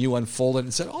 and you unfold it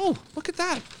and said, oh, look at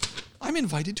that. I'm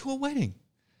invited to a wedding.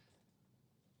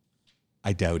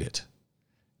 I doubt it.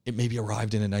 It maybe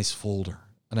arrived in a nice folder,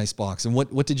 a nice box. And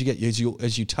what did you get?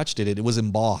 As you touched it, it was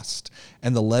embossed,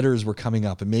 and the letters were coming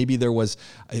up, and maybe there was,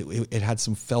 it had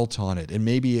some felt on it, and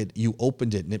maybe you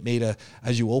opened it, and it made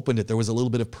as you opened it, there was a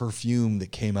little bit of perfume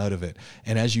that came out of it.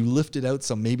 And as you lifted out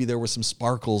some, maybe there were some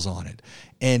sparkles on it.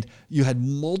 And you had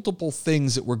multiple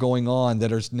things that were going on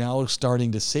that are now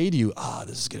starting to say to you,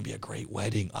 this is going to be a great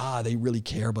wedding. They really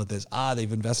care about this.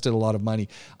 They've invested a lot of money.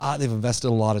 They've invested a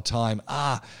lot of time.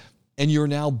 And you're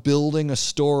now building a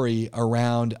story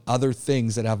around other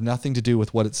things that have nothing to do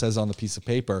with what it says on the piece of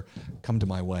paper. Come to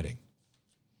my wedding.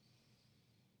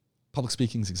 Public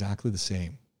speaking is exactly the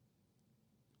same.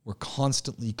 We're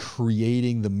constantly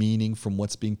creating the meaning from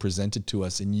what's being presented to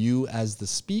us. And you, as the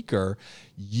speaker,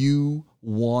 you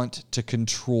want to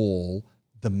control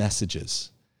the messages.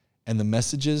 And the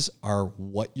messages are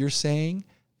what you're saying,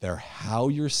 they're how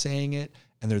you're saying it,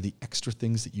 and they're the extra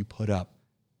things that you put up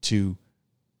to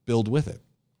build with it.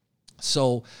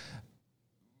 So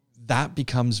that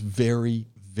becomes very,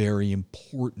 very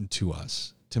important to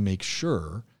us to make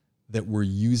sure that we're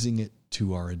using it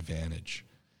to our advantage.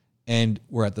 And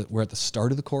we're at the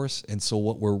start of the course, and so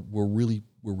what we're really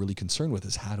concerned with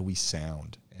is how do we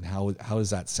sound, and how is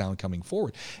that sound coming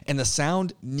forward? And the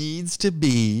sound needs to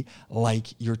be like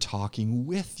you're talking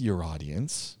with your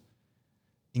audience,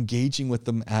 engaging with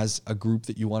them as a group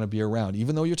that you want to be around,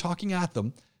 even though you're talking at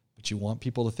them. But you want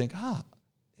people to think,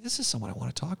 this is someone I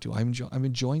want to talk to. I'm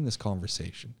enjoying this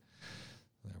conversation.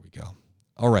 There we go.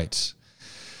 All right.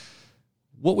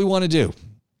 What we want to do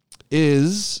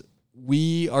is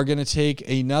we are going to take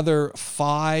another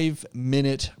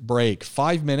 5-minute break.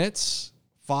 5 minutes,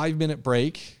 5-minute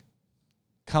break.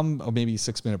 Or maybe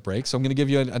 6-minute break. So I'm going to give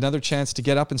you another chance to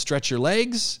get up and stretch your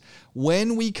legs.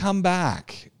 When we come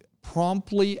back,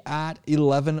 promptly at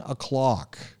 11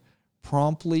 o'clock,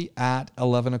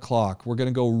 we're going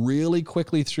to go really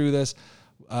quickly through this.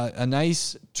 A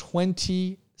nice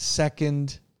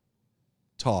 20-second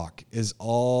talk is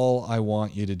all I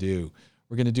want you to do.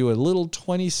 We're going to do a little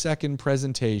 20-second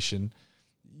presentation.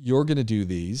 You're going to do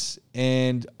these,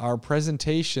 and our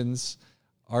presentations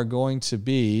are going to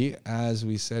be, as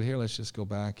we said here, let's just go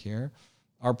back here.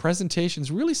 Our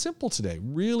presentation's really simple today.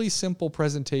 Really simple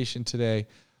presentation today.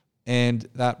 And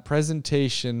that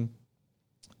presentation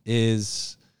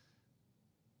is,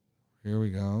 here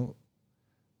we go.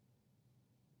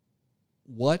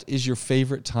 What is your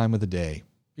favorite time of the day?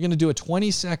 You're going to do a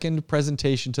 20-second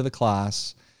presentation to the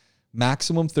class,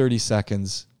 maximum 30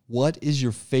 seconds. What is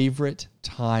your favorite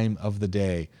time of the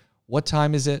day? What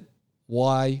time is it?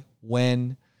 Why?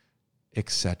 When?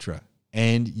 Etc.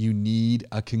 And you need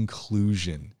a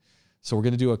conclusion. So we're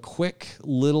going to do a quick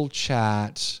little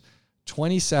chat,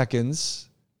 20 seconds.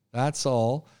 That's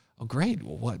all. Oh, great.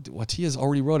 Well, Watia's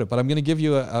already wrote it, but I'm going to give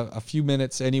you a few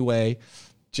minutes anyway,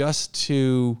 just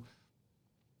to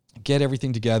get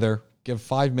everything together. Give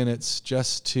 5 minutes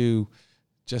just to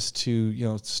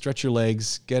stretch your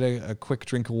legs, get a quick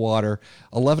drink of water.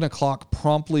 11 o'clock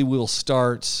promptly we'll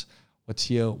start.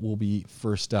 Watia will be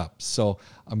first up. So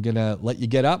I'm going to let you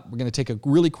get up. We're going to take a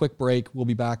really quick break. We'll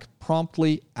be back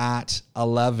promptly at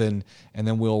 11, and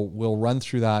then we'll run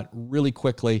through that really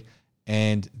quickly,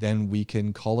 and then we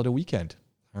can call it a weekend.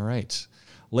 All right.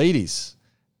 Ladies,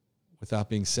 with that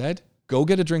being said, go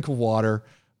get a drink of water,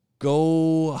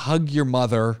 go hug your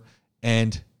mother,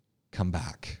 and come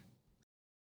back.